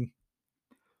 "Oh,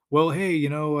 well, hey,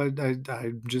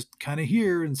 I'm just kind of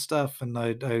here and stuff, and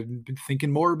I've been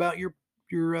thinking more about your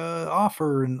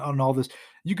offer and on all this."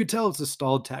 You could tell it's a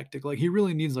stalled tactic. Like he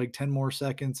really needs like 10 more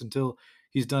seconds until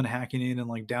he's done hacking in and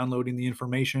like downloading the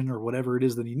information or whatever it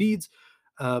is that he needs.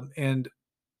 And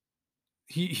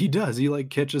he does. He like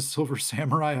catches Silver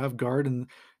Samurai off guard, and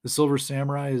the Silver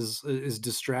Samurai is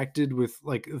distracted with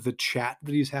like the chat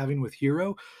that he's having with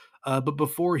Hero. But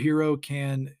before Hero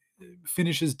can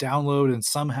finish his download and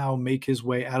somehow make his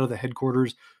way out of the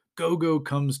headquarters, Gogo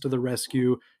comes to the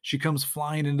rescue. She comes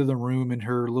flying into the room in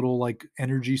her little like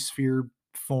energy sphere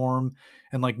form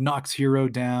and like knocks Hero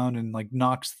down and like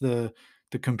knocks the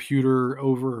computer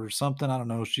over or something. I don't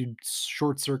know. She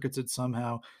short circuits it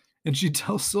somehow, and she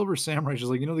tells Silver Samurai, she's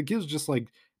like, the kid's just like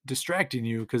distracting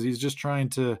you because he's just trying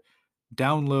to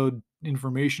download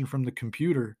information from the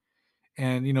computer.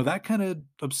 And that kind of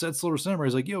upsets Silver Samurai.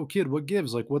 He's like, "Yo, kid, what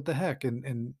gives? Like, what the heck?"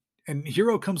 And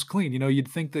Hero comes clean. You'd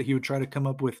think that he would try to come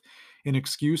up with an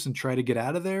excuse and try to get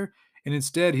out of there. And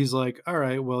instead, he's like, "All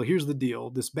right, well, here's the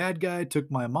deal. This bad guy took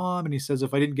my mom, and he says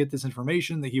if I didn't get this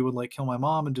information, that he would like kill my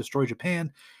mom and destroy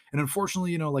Japan. And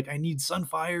unfortunately, like I need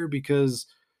Sunfire because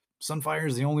Sunfire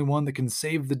is the only one that can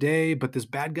save the day. But this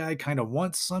bad guy kind of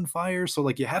wants Sunfire, so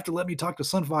like you have to let me talk to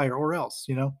Sunfire or else."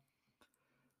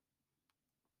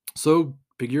 So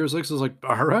Big Hero 6 is like,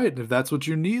 all right, if that's what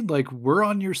you need, like we're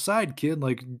on your side, kid.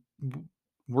 Like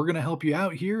we're gonna help you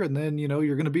out here, and then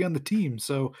you're gonna be on the team.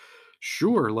 So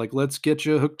sure, like let's get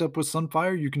you hooked up with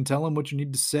Sunfire. You can tell him what you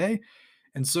need to say.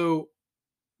 And so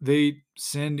they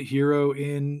send Hero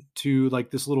into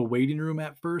like this little waiting room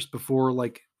at first before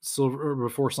like Silver or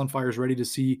before Sunfire's ready to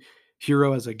see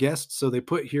Hero as a guest. So they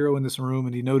put Hero in this room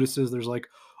and he notices there's like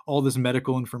all this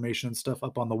medical information and stuff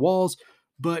up on the walls,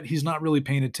 but he's not really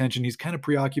paying attention. He's kind of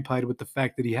preoccupied with the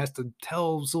fact that he has to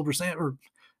tell Silver Sand or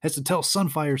has to tell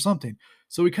Sunfire something.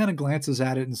 So he kind of glances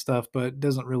at it and stuff, but it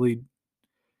doesn't really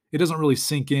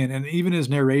sink in. And even his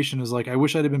narration is like, I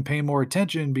wish I'd have been paying more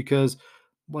attention because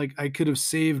like I could have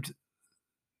saved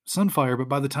Sunfire, but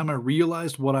by the time I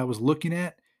realized what I was looking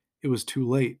at, it was too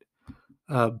late.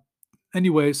 Uh,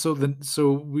 anyway, so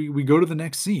we go to the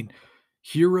next scene.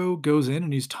 Hero goes in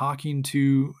and he's talking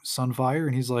to Sunfire,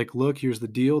 and he's like, "Look, here's the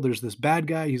deal. There's this bad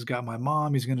guy. He's got my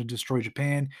mom. He's going to destroy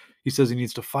Japan. He says he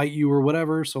needs to fight you or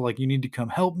whatever. So like, you need to come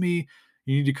help me.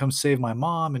 You need to come save my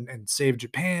mom and save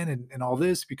Japan and all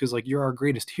this because like you're our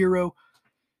greatest hero."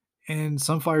 And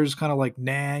Sunfire's kind of like,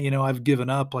 "Nah, I've given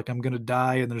up. Like I'm going to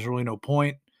die, and there's really no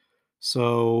point.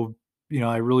 So,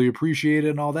 I really appreciate it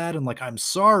and all that. And like, I'm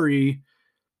sorry,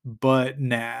 but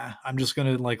nah, I'm just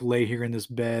gonna like lay here in this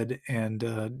bed and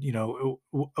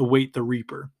await the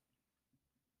Reaper."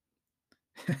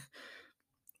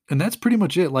 And that's pretty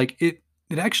much it. Like it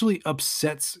actually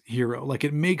upsets Hero. Like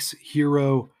it makes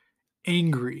Hero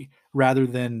angry rather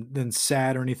than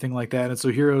sad or anything like that. And so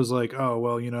Hero's like, "Oh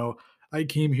well, I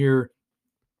came here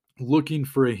looking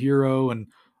for a hero and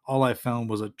all I found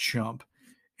was a chump."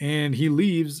 And he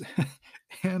leaves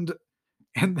and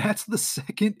that's the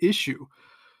second issue.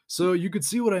 So you could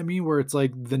see what I mean, where it's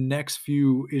like the next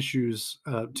few issues,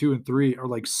 2 and 3 are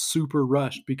like super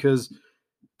rushed because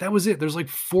that was it. There's like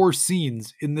 4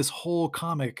 scenes in this whole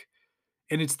comic,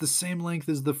 and it's the same length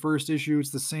as the first issue.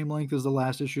 It's the same length as the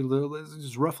last issue.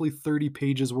 There's roughly 30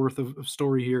 pages worth of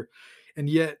story here. And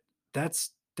yet that's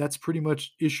pretty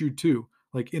much issue 2.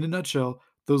 Like in a nutshell,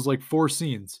 those like 4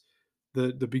 scenes.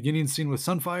 the beginning scene with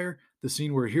Sunfire, the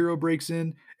scene where Hero breaks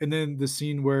in, and then the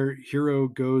scene where Hero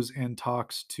goes and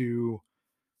talks to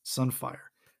Sunfire.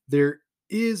 There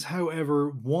is, however,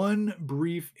 one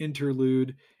brief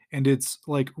interlude, and it's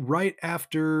like right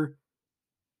after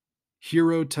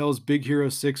Hero tells Big Hero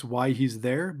 6 why he's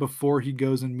there before he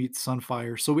goes and meets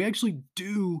Sunfire. So we actually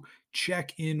do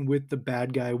check in with the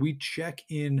bad guy. We check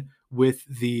in with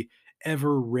the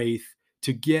Ever Wraith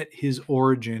to get his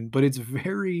origin, but it's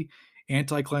very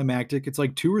anticlimactic. It's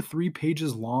like 2 or 3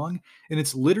 pages long, and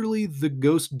it's literally the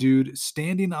ghost dude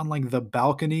standing on like the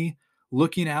balcony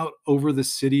looking out over the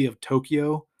city of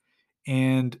Tokyo,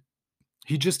 and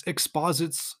he just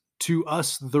exposits to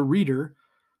us, the reader,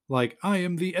 like, I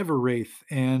am the Everwraith,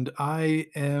 and I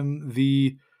am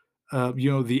the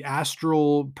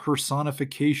astral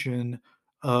personification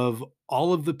of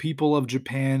all of the people of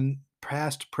Japan,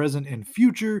 past, present, and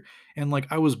future. And like,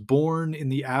 I was born in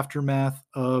the aftermath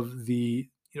of the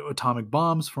atomic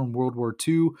bombs from World War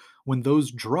II. When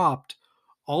those dropped,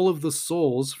 all of the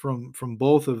souls from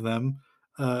both of them,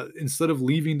 instead of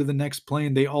leaving to the next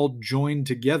plane, they all joined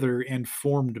together and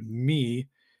formed me.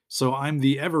 So I'm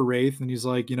the Everwraith, and he's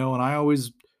like, and I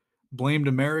always blamed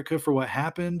America for what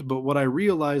happened, but what I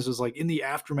realized is like in the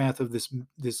aftermath of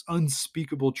this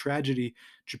unspeakable tragedy,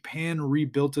 Japan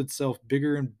rebuilt itself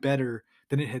bigger and better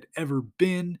than it had ever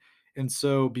been. And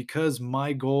so because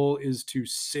my goal is to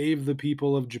save the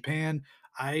people of Japan,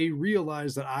 I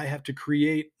realized that I have to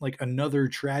create like another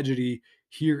tragedy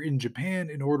here in Japan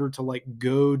in order to like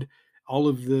goad all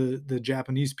of the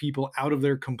Japanese people out of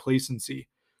their complacency.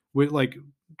 With like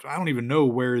I don't even know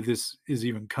where this is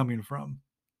even coming from.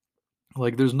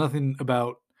 Like there's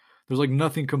like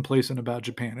nothing complacent about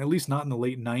Japan, at least not in the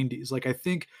late 90s. Like I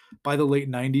think by the late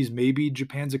 90s maybe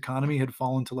Japan's economy had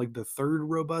fallen to like the third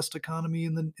robust economy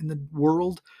in the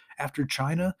world after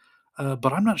China.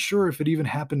 But I'm not sure if it even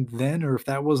happened then or if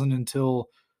that wasn't until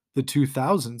the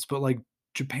 2000s, but like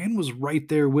Japan was right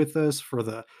there with us for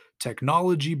the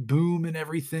technology boom and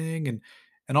everything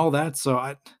and all that. So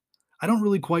I don't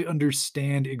really quite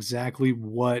understand exactly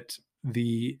what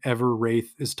the Ever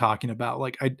Wraith is talking about.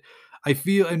 Like I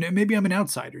feel, and maybe I'm an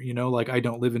outsider, like I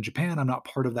don't live in Japan. I'm not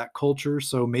part of that culture.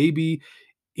 So maybe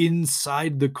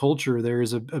inside the culture, there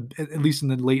is at least in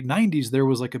the late 90s, there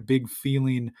was like a big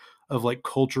feeling of like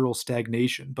cultural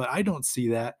stagnation. But I don't see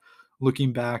that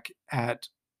looking back at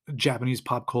Japanese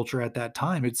pop culture at that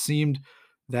time. It seemed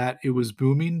that it was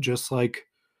booming just like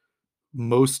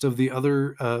most of the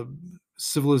other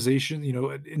civilization,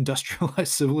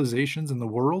 industrialized civilizations in the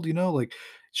world. Like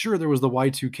sure there was the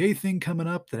Y2K thing coming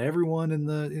up that everyone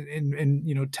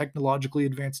in technologically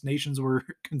advanced nations were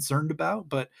concerned about,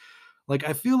 but like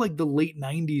I feel like the late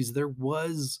 90s there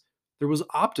was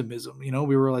optimism.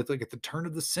 We were like at the turn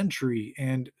of the century,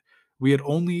 and we had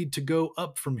only to go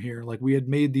up from here. Like we had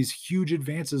made these huge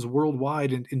advances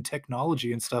worldwide in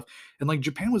technology and stuff, and like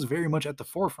Japan was very much at the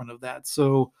forefront of that.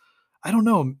 So I don't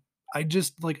know. I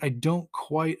just like I don't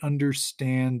quite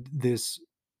understand this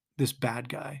bad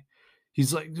guy.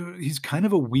 He's kind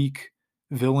of a weak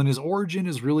villain. His origin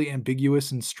is really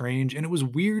ambiguous and strange, and it was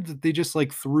weird that they just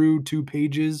like threw 2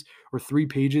 pages or 3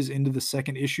 pages into the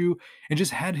second issue and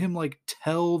just had him like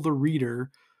tell the reader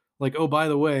like, oh, by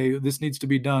the way, this needs to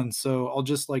be done. So I'll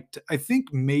just I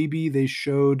think maybe they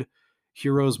showed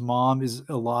Hero's mom is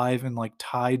alive and like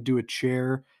tied to a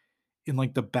chair in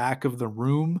like the back of the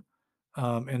room.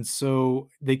 And so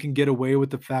they can get away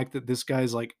with the fact that this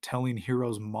guy's like telling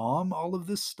Hero's mom all of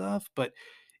this stuff, but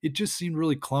it just seemed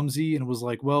really clumsy and was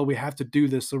like, well, we have to do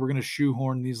this, so we're going to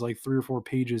shoehorn these like 3 or 4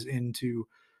 pages into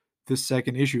this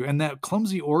second issue. And that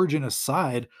clumsy origin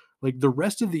aside, like the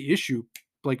rest of the issue,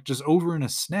 like just over in a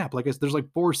snap. Like there's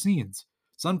like 4 scenes: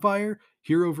 Sunfire,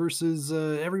 Hero versus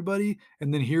everybody,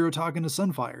 and then Hero talking to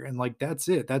Sunfire, and like that's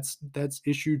it. That's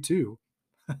issue 2.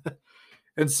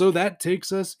 And so that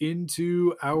takes us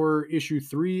into our issue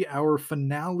 3, our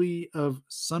finale of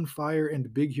Sunfire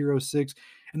and Big Hero 6.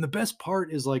 And the best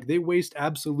part is like they waste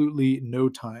absolutely no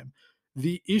time.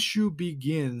 The issue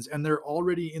begins and they're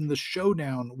already in the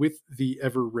showdown with the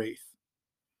Ever Wraith.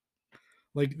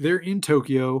 Like they're in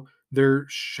Tokyo, they're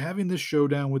having this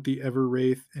showdown with the Ever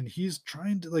Wraith, and he's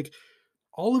trying to like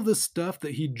all of the stuff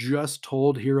that he just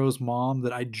told Hero's mom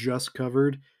that I just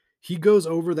covered, he goes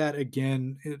over that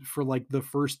again for like the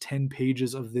first 10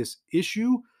 pages of this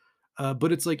issue,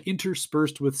 but it's like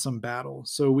interspersed with some battle.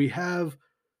 So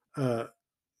uh,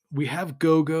 we have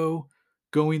Gogo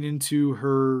going into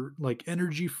her like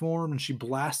energy form, and she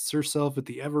blasts herself at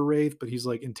the Everwraith, but he's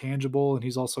like intangible and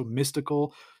he's also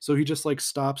mystical, so he just like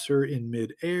stops her in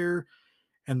midair,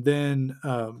 and then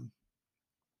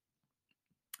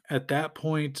at that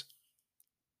point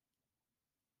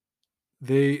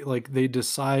they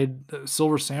decide,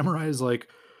 Silver Samurai is like,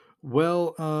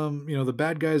 well, the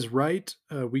bad guy's right.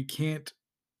 We can't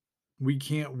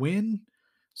win.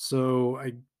 So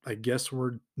I guess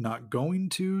we're not going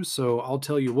to. So I'll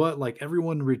tell you what, like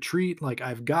everyone retreat, like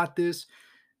I've got this.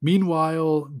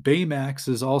 Meanwhile, Baymax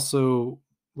is also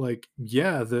like,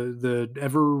 yeah, the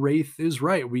Ever Wraith is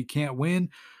right. We can't win.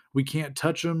 We can't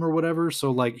touch him or whatever.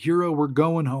 So like Hero, we're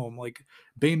going home. Like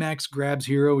Baymax grabs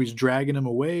Hero, he's dragging him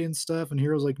away and stuff, and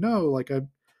Hero's like, no, like I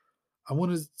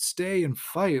want to stay and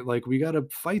fight. Like we got to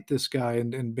fight this guy.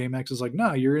 And Baymax is like,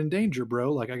 nah, you're in danger,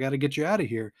 bro. Like I got to get you out of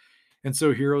here. And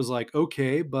so Hero's like,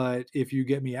 okay, but if you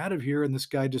get me out of here and this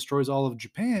guy destroys all of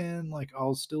Japan, like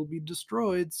I'll still be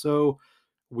destroyed. So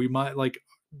we might like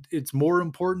it's more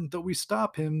important that we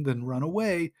stop him than run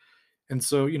away. And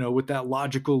so, with that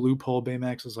logical loophole,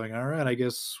 Baymax is like, all right, I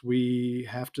guess we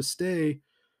have to stay.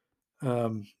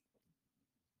 Um,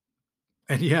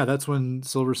 and yeah, that's when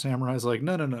Silver Samurai's like,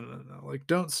 no, no, no, no, no, like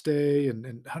don't stay.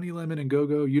 And Honey Lemon and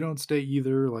Go-Go, you don't stay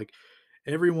either. Like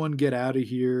everyone get out of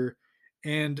here.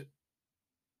 And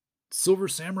Silver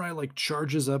Samurai like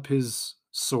charges up his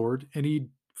sword and he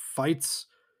fights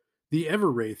the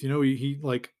Ever Wraith. He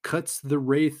like cuts the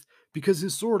Wraith because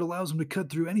his sword allows him to cut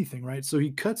through anything, right? So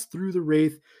he cuts through the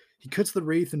Wraith. He cuts the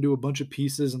Wraith into a bunch of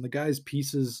pieces, and the guy's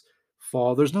pieces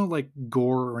fall. There's no like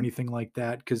gore or anything like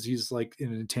that because he's like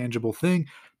an intangible thing.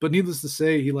 But needless to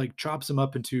say, he like chops him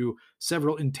up into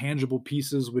several intangible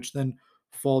pieces, which then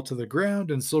fall to the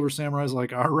ground. And Silver Samurai's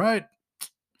like, all right,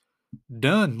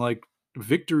 done. Like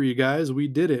victory, guys. We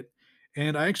did it.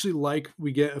 And I actually like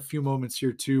we get a few moments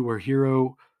here too where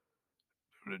Hero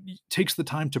takes the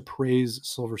time to praise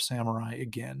Silver Samurai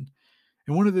again.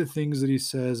 And one of the things that he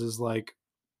says is like,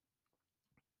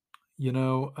 you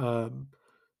know,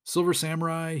 Silver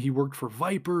Samurai, he worked for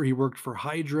Viper, he worked for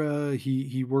Hydra,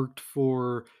 he worked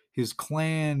for his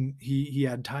clan, he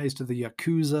had ties to the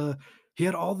Yakuza. He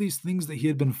had all these things that he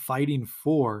had been fighting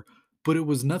for, but it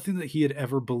was nothing that he had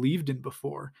ever believed in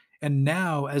before. And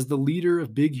now, as the leader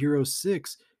of Big Hero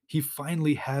 6, he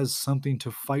finally has something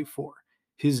to fight for,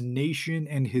 his nation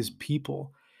and his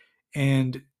people.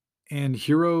 And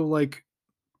Hero like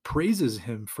praises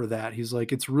him for that. He's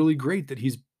like, it's really great that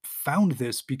he's found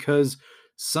this because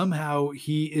somehow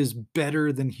he is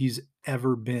better than he's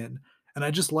ever been. And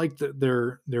I just like that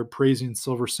they're praising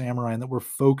Silver Samurai and that we're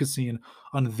focusing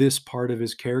on this part of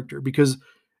his character because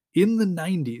in the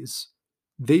 90s,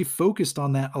 they focused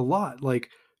on that a lot.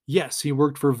 Like, yes, he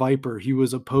worked for Viper. He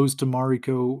was opposed to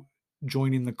Mariko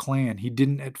joining the clan. He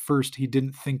didn't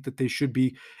think that they should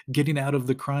be getting out of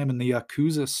the crime and the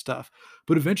Yakuza stuff.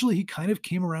 But eventually he kind of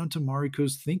came around to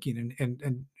Mariko's thinking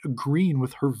and agreeing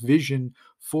with her vision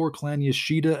for Clan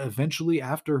Yoshida. Eventually,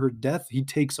 after her death, he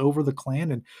takes over the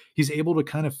clan and he's able to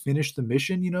kind of finish the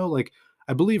mission, like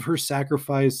I believe her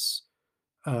sacrifice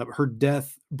her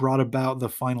death brought about the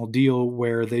final deal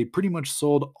where they pretty much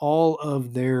sold all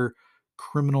of their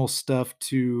criminal stuff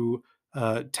to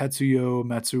Tetsuyo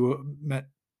Matsuo.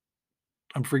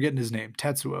 I'm forgetting his name,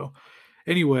 Tetsuo.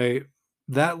 Anyway,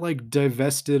 that like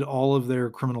divested all of their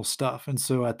criminal stuff, and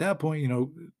so at that point,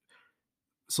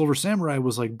 Silver Samurai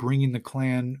was like bringing the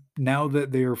clan. Now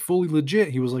that they are fully legit,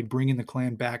 he was like bringing the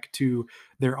clan back to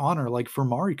their honor, like for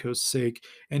Mariko's sake,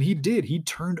 and he did. He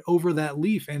turned over that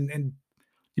leaf, and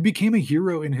he became a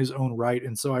hero in his own right.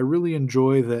 And so I really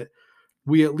enjoy that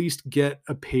we at least get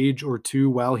a page or two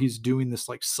while he's doing this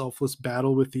like selfless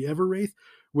battle with the Everwraith,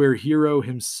 where Hero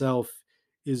himself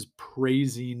is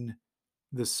praising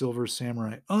the Silver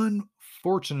Samurai.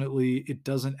 Unfortunately, it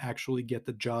doesn't actually get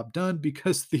the job done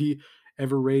because the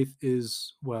Everwraith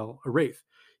is, well, a wraith.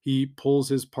 He pulls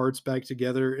his parts back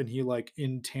together and he like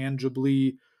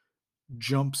intangibly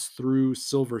jumps through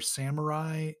Silver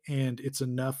Samurai, and it's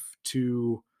enough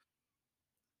to,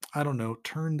 I don't know,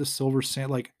 turn the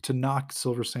like to knock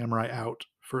Silver Samurai out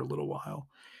for a little while.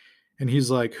 And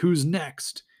he's like, who's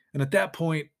next? And at that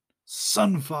point,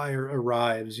 Sunfire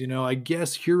arrives. I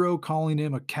guess Hero calling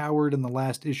him a coward in the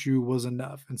last issue was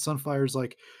enough. And Sunfire's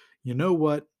like, you know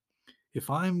what? If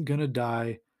I'm going to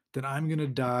die, then I'm going to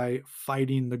die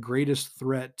fighting the greatest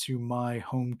threat to my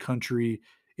home country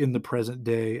in the present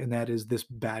day, and that is this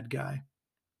bad guy.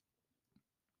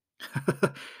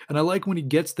 And I like when he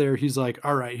gets there, he's like,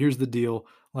 all right, here's the deal.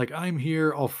 Like, I'm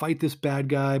here, I'll fight this bad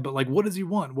guy, but like, what does he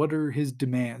want? What are his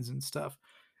demands and stuff?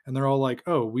 And they're all like,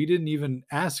 oh, we didn't even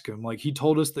ask him. Like, he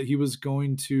told us that he was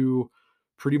going to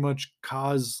pretty much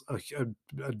cause a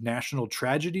national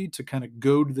tragedy to kind of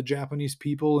goad the Japanese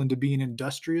people into being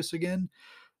industrious again.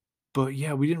 But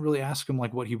yeah, we didn't really ask him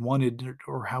like what he wanted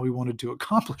or how he wanted to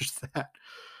accomplish that.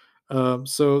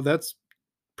 So that's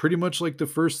pretty much like the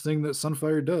first thing that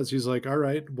Sunfire does. He's like, "All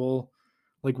right, well,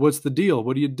 like, what's the deal?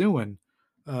 What are you doing?"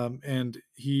 And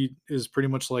he is pretty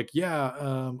much like, "Yeah,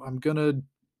 I'm gonna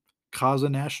cause a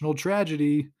national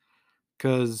tragedy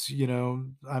because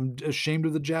I'm ashamed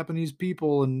of the Japanese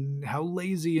people and how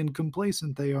lazy and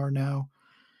complacent they are now."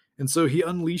 And so he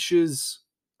unleashes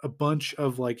a bunch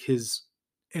of like his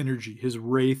energy, his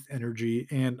wraith energy,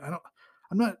 and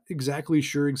I'm not exactly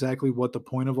sure exactly what the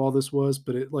point of all this was,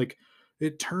 but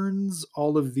it turns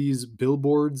all of these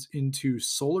billboards into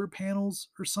solar panels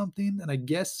or something, and I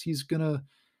guess he's going to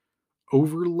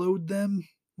overload them.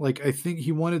 Like I think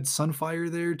he wanted Sunfire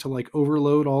there to like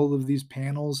overload all of these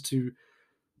panels to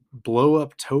blow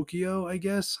up Tokyo, I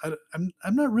guess. I'm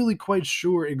not really quite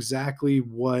sure exactly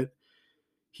what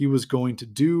he was going to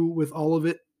do with all of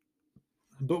it.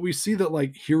 But we see that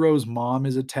like Hero's mom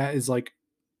is like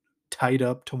tied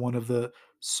up to one of the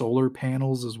solar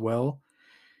panels as well.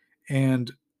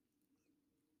 And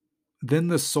then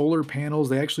the solar panels,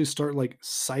 they actually start like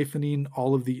siphoning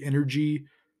all of the energy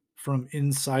from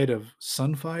inside of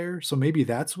Sunfire. So maybe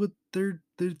that's what their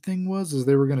thing was, is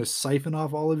they were going to siphon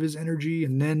off all of his energy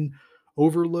and then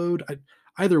overload.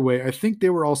 Either way, I think they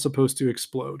were all supposed to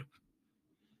explode.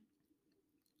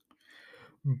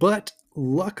 But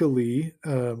luckily,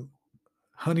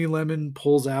 Honey Lemon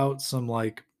pulls out some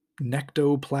like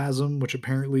nectoplasm, which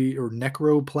apparently, or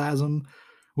necroplasm,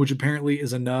 which apparently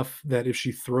is enough that if she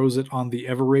throws it on the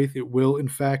Everwraith, it will in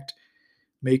fact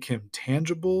make him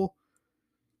tangible.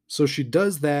 So she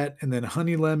does that, and then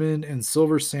Honey Lemon and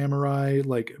Silver Samurai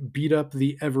like beat up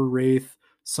the Everwraith.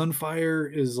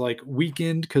 Sunfire is like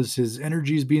weakened because his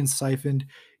energy is being siphoned.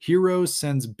 Hero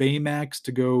sends Baymax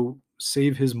to go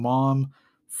save his mom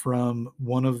from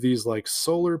one of these like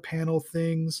solar panel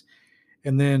things.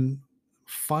 And then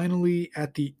finally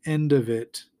at the end of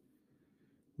it,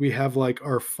 we have like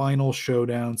our final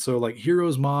showdown. So like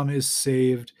Hero's mom is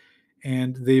saved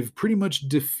and they've pretty much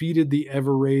defeated the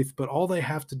Everwraith, but all they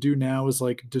have to do now is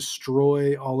like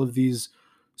destroy all of these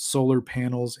solar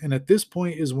panels. And at this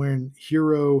point is when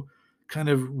Hero kind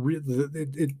of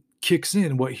it kicks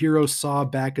in what Hero saw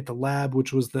back at the lab,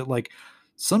 which was that like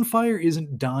Sunfire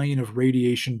isn't dying of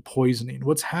radiation poisoning.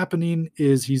 What's happening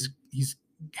is he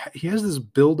has this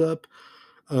buildup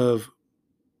of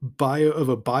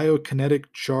a biokinetic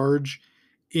charge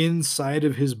inside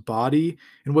of his body,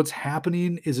 and what's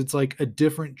happening is it's like a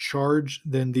different charge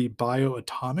than the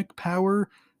bioatomic power,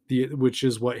 which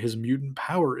is what his mutant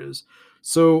power is.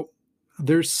 So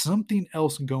there's something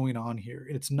else going on here.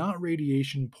 It's not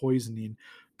radiation poisoning,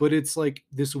 but it's like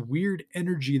this weird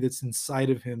energy that's inside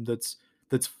of him that's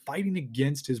fighting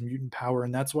against his mutant power,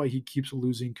 and that's why he keeps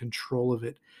losing control of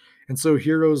it. And so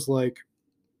Hero's like,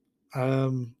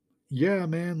 yeah,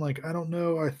 man, like, I don't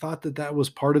know. I thought that that was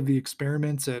part of the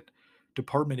experiments at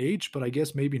Department H, but I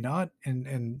guess maybe not.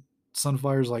 And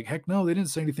Sunfire's like, heck no, they didn't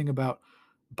say anything about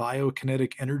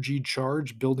biokinetic energy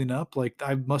charge building up. Like,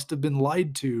 I must have been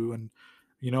lied to. And,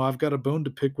 I've got a bone to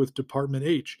pick with Department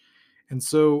H. And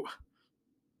so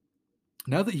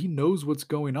now that he knows what's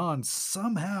going on,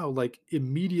 somehow, like,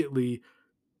 immediately,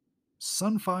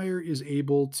 Sunfire is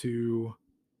able to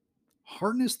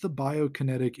harness the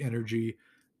biokinetic energy,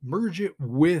 merge it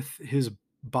with his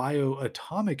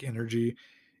bioatomic energy,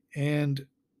 and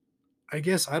I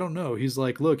guess I don't know. He's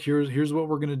like, "Look, here's what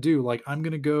we're gonna do. Like, I'm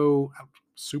gonna go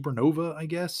supernova, I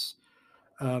guess,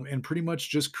 and pretty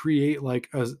much just create like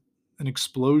an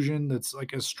explosion that's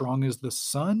like as strong as the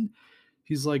sun."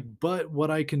 He's like, "But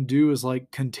what I can do is like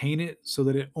contain it so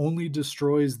that it only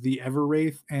destroys the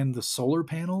Everwraith and the solar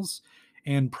panels,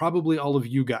 and probably all of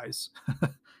you guys."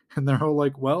 And they're all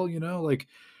like, "Well, like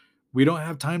we don't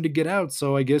have time to get out,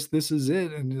 so I guess this is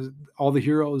it." And all the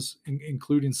heroes,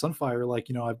 including Sunfire, like,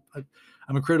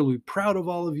 I'm incredibly proud of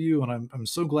all of you, and I'm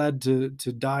so glad to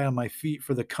die on my feet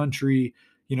for the country,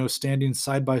 standing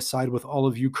side by side with all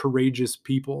of you courageous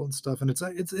people and stuff. And it's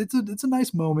a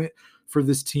nice moment for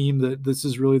this team, that this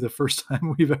is really the first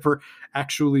time we've ever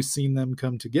actually seen them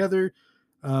come together.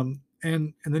 And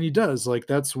then he does, like,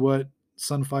 that's what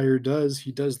Sunfire does.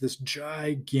 He does this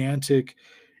gigantic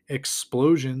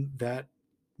explosion that,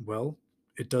 well,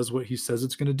 it does what he says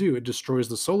it's going to do. It destroys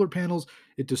the solar panels,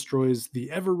 it destroys the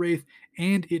Everwraith,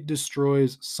 and it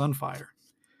destroys Sunfire.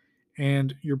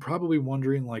 And you're probably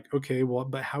wondering, like, okay, well,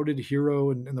 but how did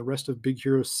Hero and the rest of Big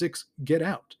Hero 6 get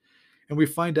out? And we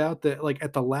find out that, like,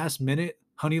 at the last minute,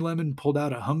 Honey Lemon pulled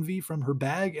out a Humvee from her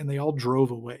bag and they all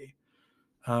drove away.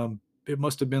 It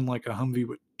must have been like a Humvee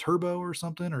with turbo or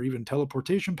something, or even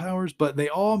teleportation powers, but they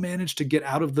all managed to get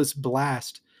out of this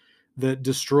blast that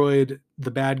destroyed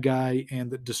the bad guy and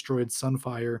that destroyed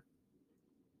Sunfire.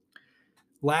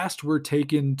 last we're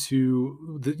taken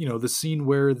to the scene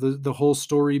where the whole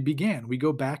story began. We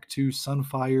go back to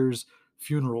Sunfire's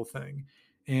funeral thing.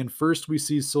 And first we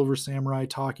see Silver Samurai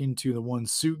talking to the one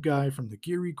suit guy from the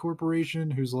Geary Corporation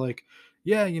who's like,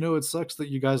 yeah, it sucks that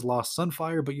you guys lost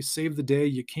Sunfire, but you saved the day.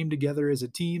 You came together as a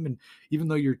team, and even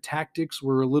though your tactics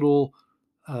were a little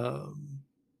um,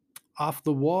 off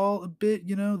the wall a bit,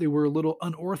 they were a little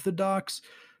unorthodox.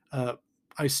 Uh,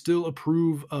 I still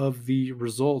approve of the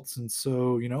results, and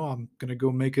so I'm gonna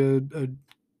go make a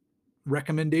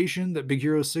recommendation that Big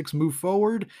Hero 6 move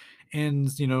forward.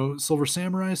 And Silver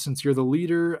Samurai, since you're the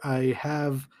leader, I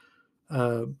have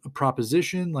a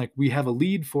proposition. Like, we have a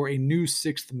lead for a new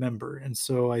sixth member, and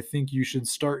so I think you should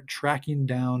start tracking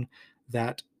down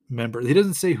that member. He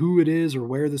doesn't say who it is or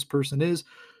where this person is,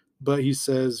 but he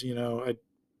says,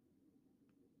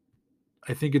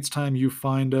 I think it's time you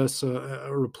find us a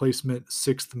replacement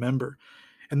sixth member.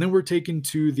 And then we're taken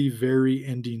to the very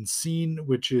ending scene,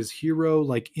 which is Hero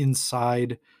like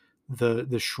inside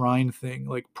the shrine thing,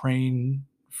 like praying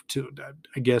to,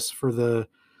 I guess, for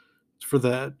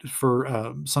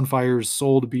Sunfire's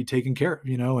soul to be taken care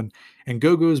of, and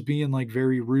Gogo's being like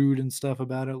very rude and stuff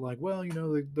about it, like, well,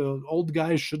 the old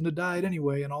guys shouldn't have died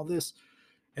anyway, and all this.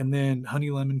 And then Honey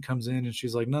Lemon comes in and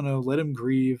she's like, no, let him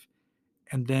grieve.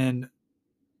 And then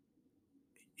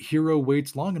Hero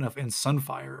waits long enough and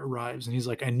Sunfire arrives, and he's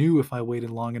like, I knew if I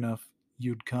waited long enough,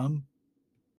 you'd come.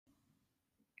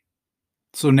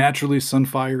 So naturally,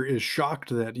 Sunfire is shocked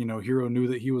that Hero knew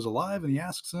that he was alive, and he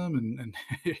asks him, and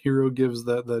Hero gives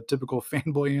the typical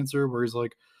fanboy answer where he's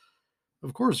like,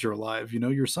 "Of course you're alive.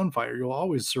 You're Sunfire. You'll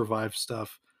always survive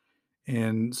stuff."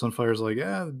 And Sunfire's like,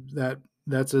 "Yeah,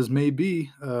 that's as may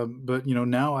be, but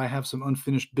now I have some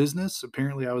unfinished business.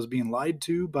 Apparently, I was being lied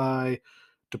to by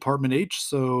Department H,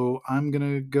 so I'm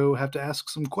gonna go have to ask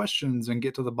some questions and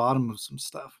get to the bottom of some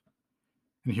stuff."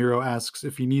 And Hero asks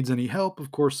if he needs any help.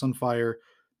 Of course, Sunfire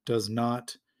does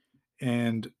not,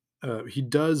 and he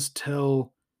does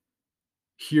tell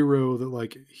Hero that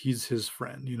like he's his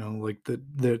friend, like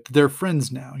that they're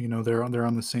friends now. They're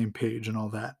on the same page and all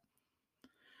that.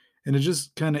 And it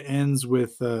just kind of ends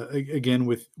with again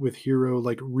with Hero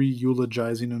like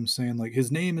re-eulogizing him, saying like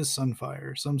his name is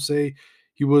Sunfire. Some say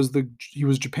he was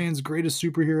Japan's greatest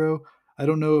superhero. I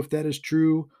don't know if that is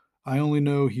true. I only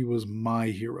know he was my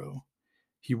hero.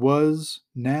 He was,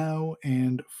 now,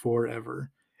 and forever.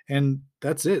 And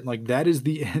that's it. Like, that is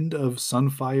the end of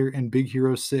Sunfire and Big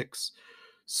Hero 6.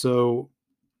 So,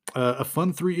 a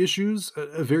fun three issues,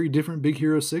 a very different Big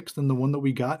Hero 6 than the one that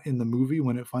we got in the movie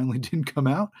when it finally didn't come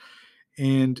out.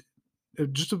 And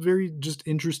just a very just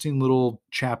interesting little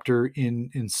chapter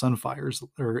in Sunfire's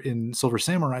or in Silver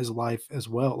Samurai's life as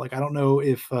well. Like, I don't know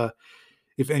if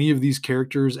any of these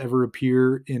characters ever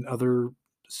appear in other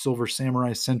Silver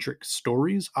Samurai centric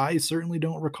stories. I certainly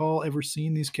don't recall ever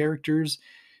seeing these characters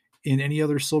in any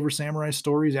other Silver Samurai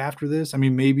stories after this. I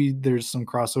mean, maybe there's some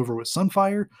crossover with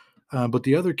Sunfire, but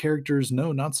the other characters,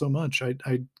 no, not so much. I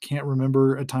can't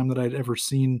remember a time that I'd ever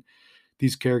seen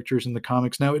these characters in the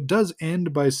comics. Now, it does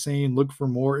end by saying, look for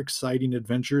more exciting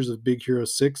adventures of Big Hero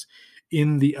 6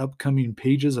 in the upcoming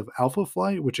pages of Alpha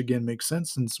Flight, which again makes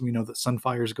sense since we know that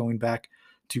Sunfire is going back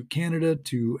to Canada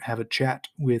to have a chat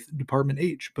with Department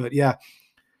H. But yeah,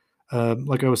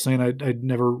 like I was saying, I'd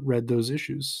never read those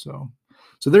issues. So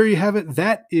there you have it.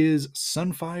 That is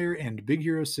Sunfire and Big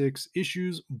Hero 6,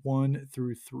 issues 1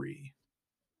 through 3.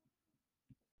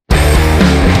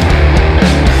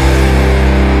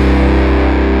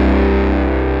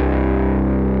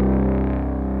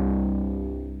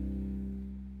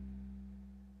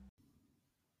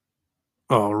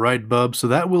 All right, Bub. So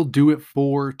that will do it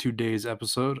for today's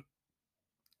episode.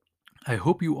 I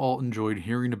hope you all enjoyed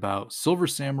hearing about Silver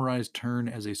Samurai's turn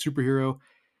as a superhero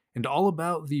and all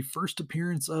about the first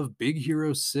appearance of Big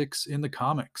Hero 6 in the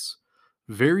comics.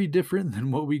 Very different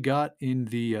than what we got in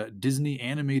the Disney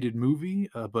animated movie,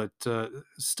 but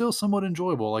still somewhat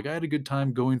enjoyable. Like, I had a good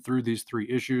time going through these three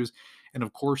issues. And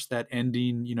of course, that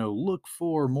ending, look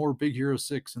for more Big Hero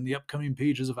 6 in the upcoming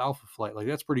pages of Alpha Flight. Like,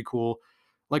 that's pretty cool.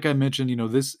 Like I mentioned,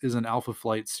 this is an Alpha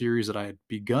Flight series that I had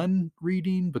begun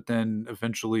reading, but then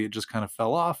eventually it just kind of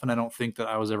fell off. And I don't think that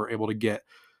I was ever able to get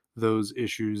those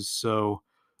issues. So,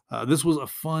 this was a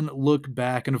fun look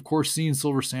back, and of course, seeing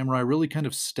Silver Samurai really kind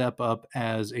of step up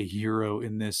as a hero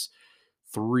in this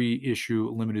three-issue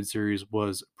limited series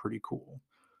was pretty cool.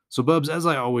 So, Bubs, as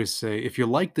I always say, if you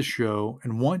like the show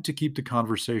and want to keep the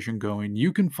conversation going,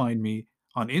 you can find me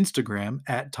on Instagram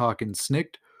at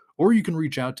TalkinSnicked, or you can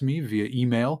reach out to me via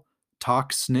email,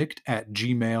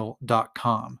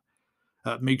 talksnicked@gmail.com.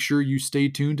 Make sure you stay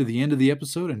tuned to the end of the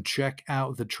episode and check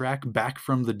out the track Back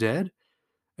from the Dead.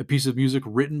 a piece of music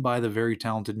written by the very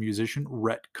talented musician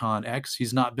Retcon X.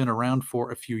 He's not been around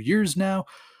for a few years now,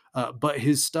 but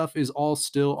his stuff is all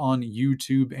still on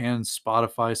YouTube and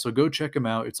Spotify. So go check him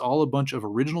out. It's all a bunch of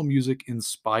original music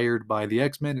inspired by the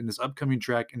X-Men, and this upcoming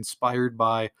track inspired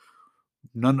by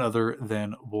none other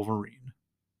than Wolverine.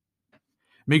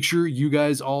 Make sure you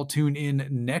guys all tune in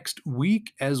next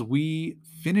week as we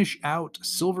finish out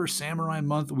Silver Samurai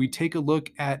month. We take a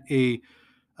look at a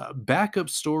backup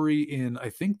story in, I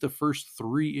think, the first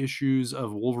 3 issues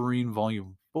of Wolverine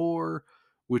Volume 4,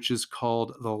 which is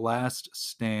called The Last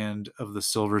Stand of the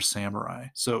Silver Samurai.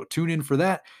 So tune in for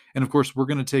that. And of course, we're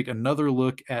going to take another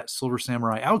look at Silver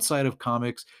Samurai outside of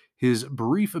comics, his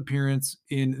brief appearance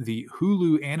in the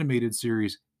Hulu animated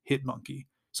series Hit Monkey.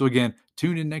 So again,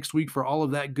 tune in next week for all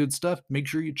of that good stuff. Make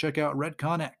sure you check out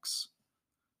Retcon X.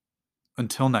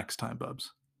 Until next time,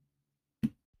 Bubs.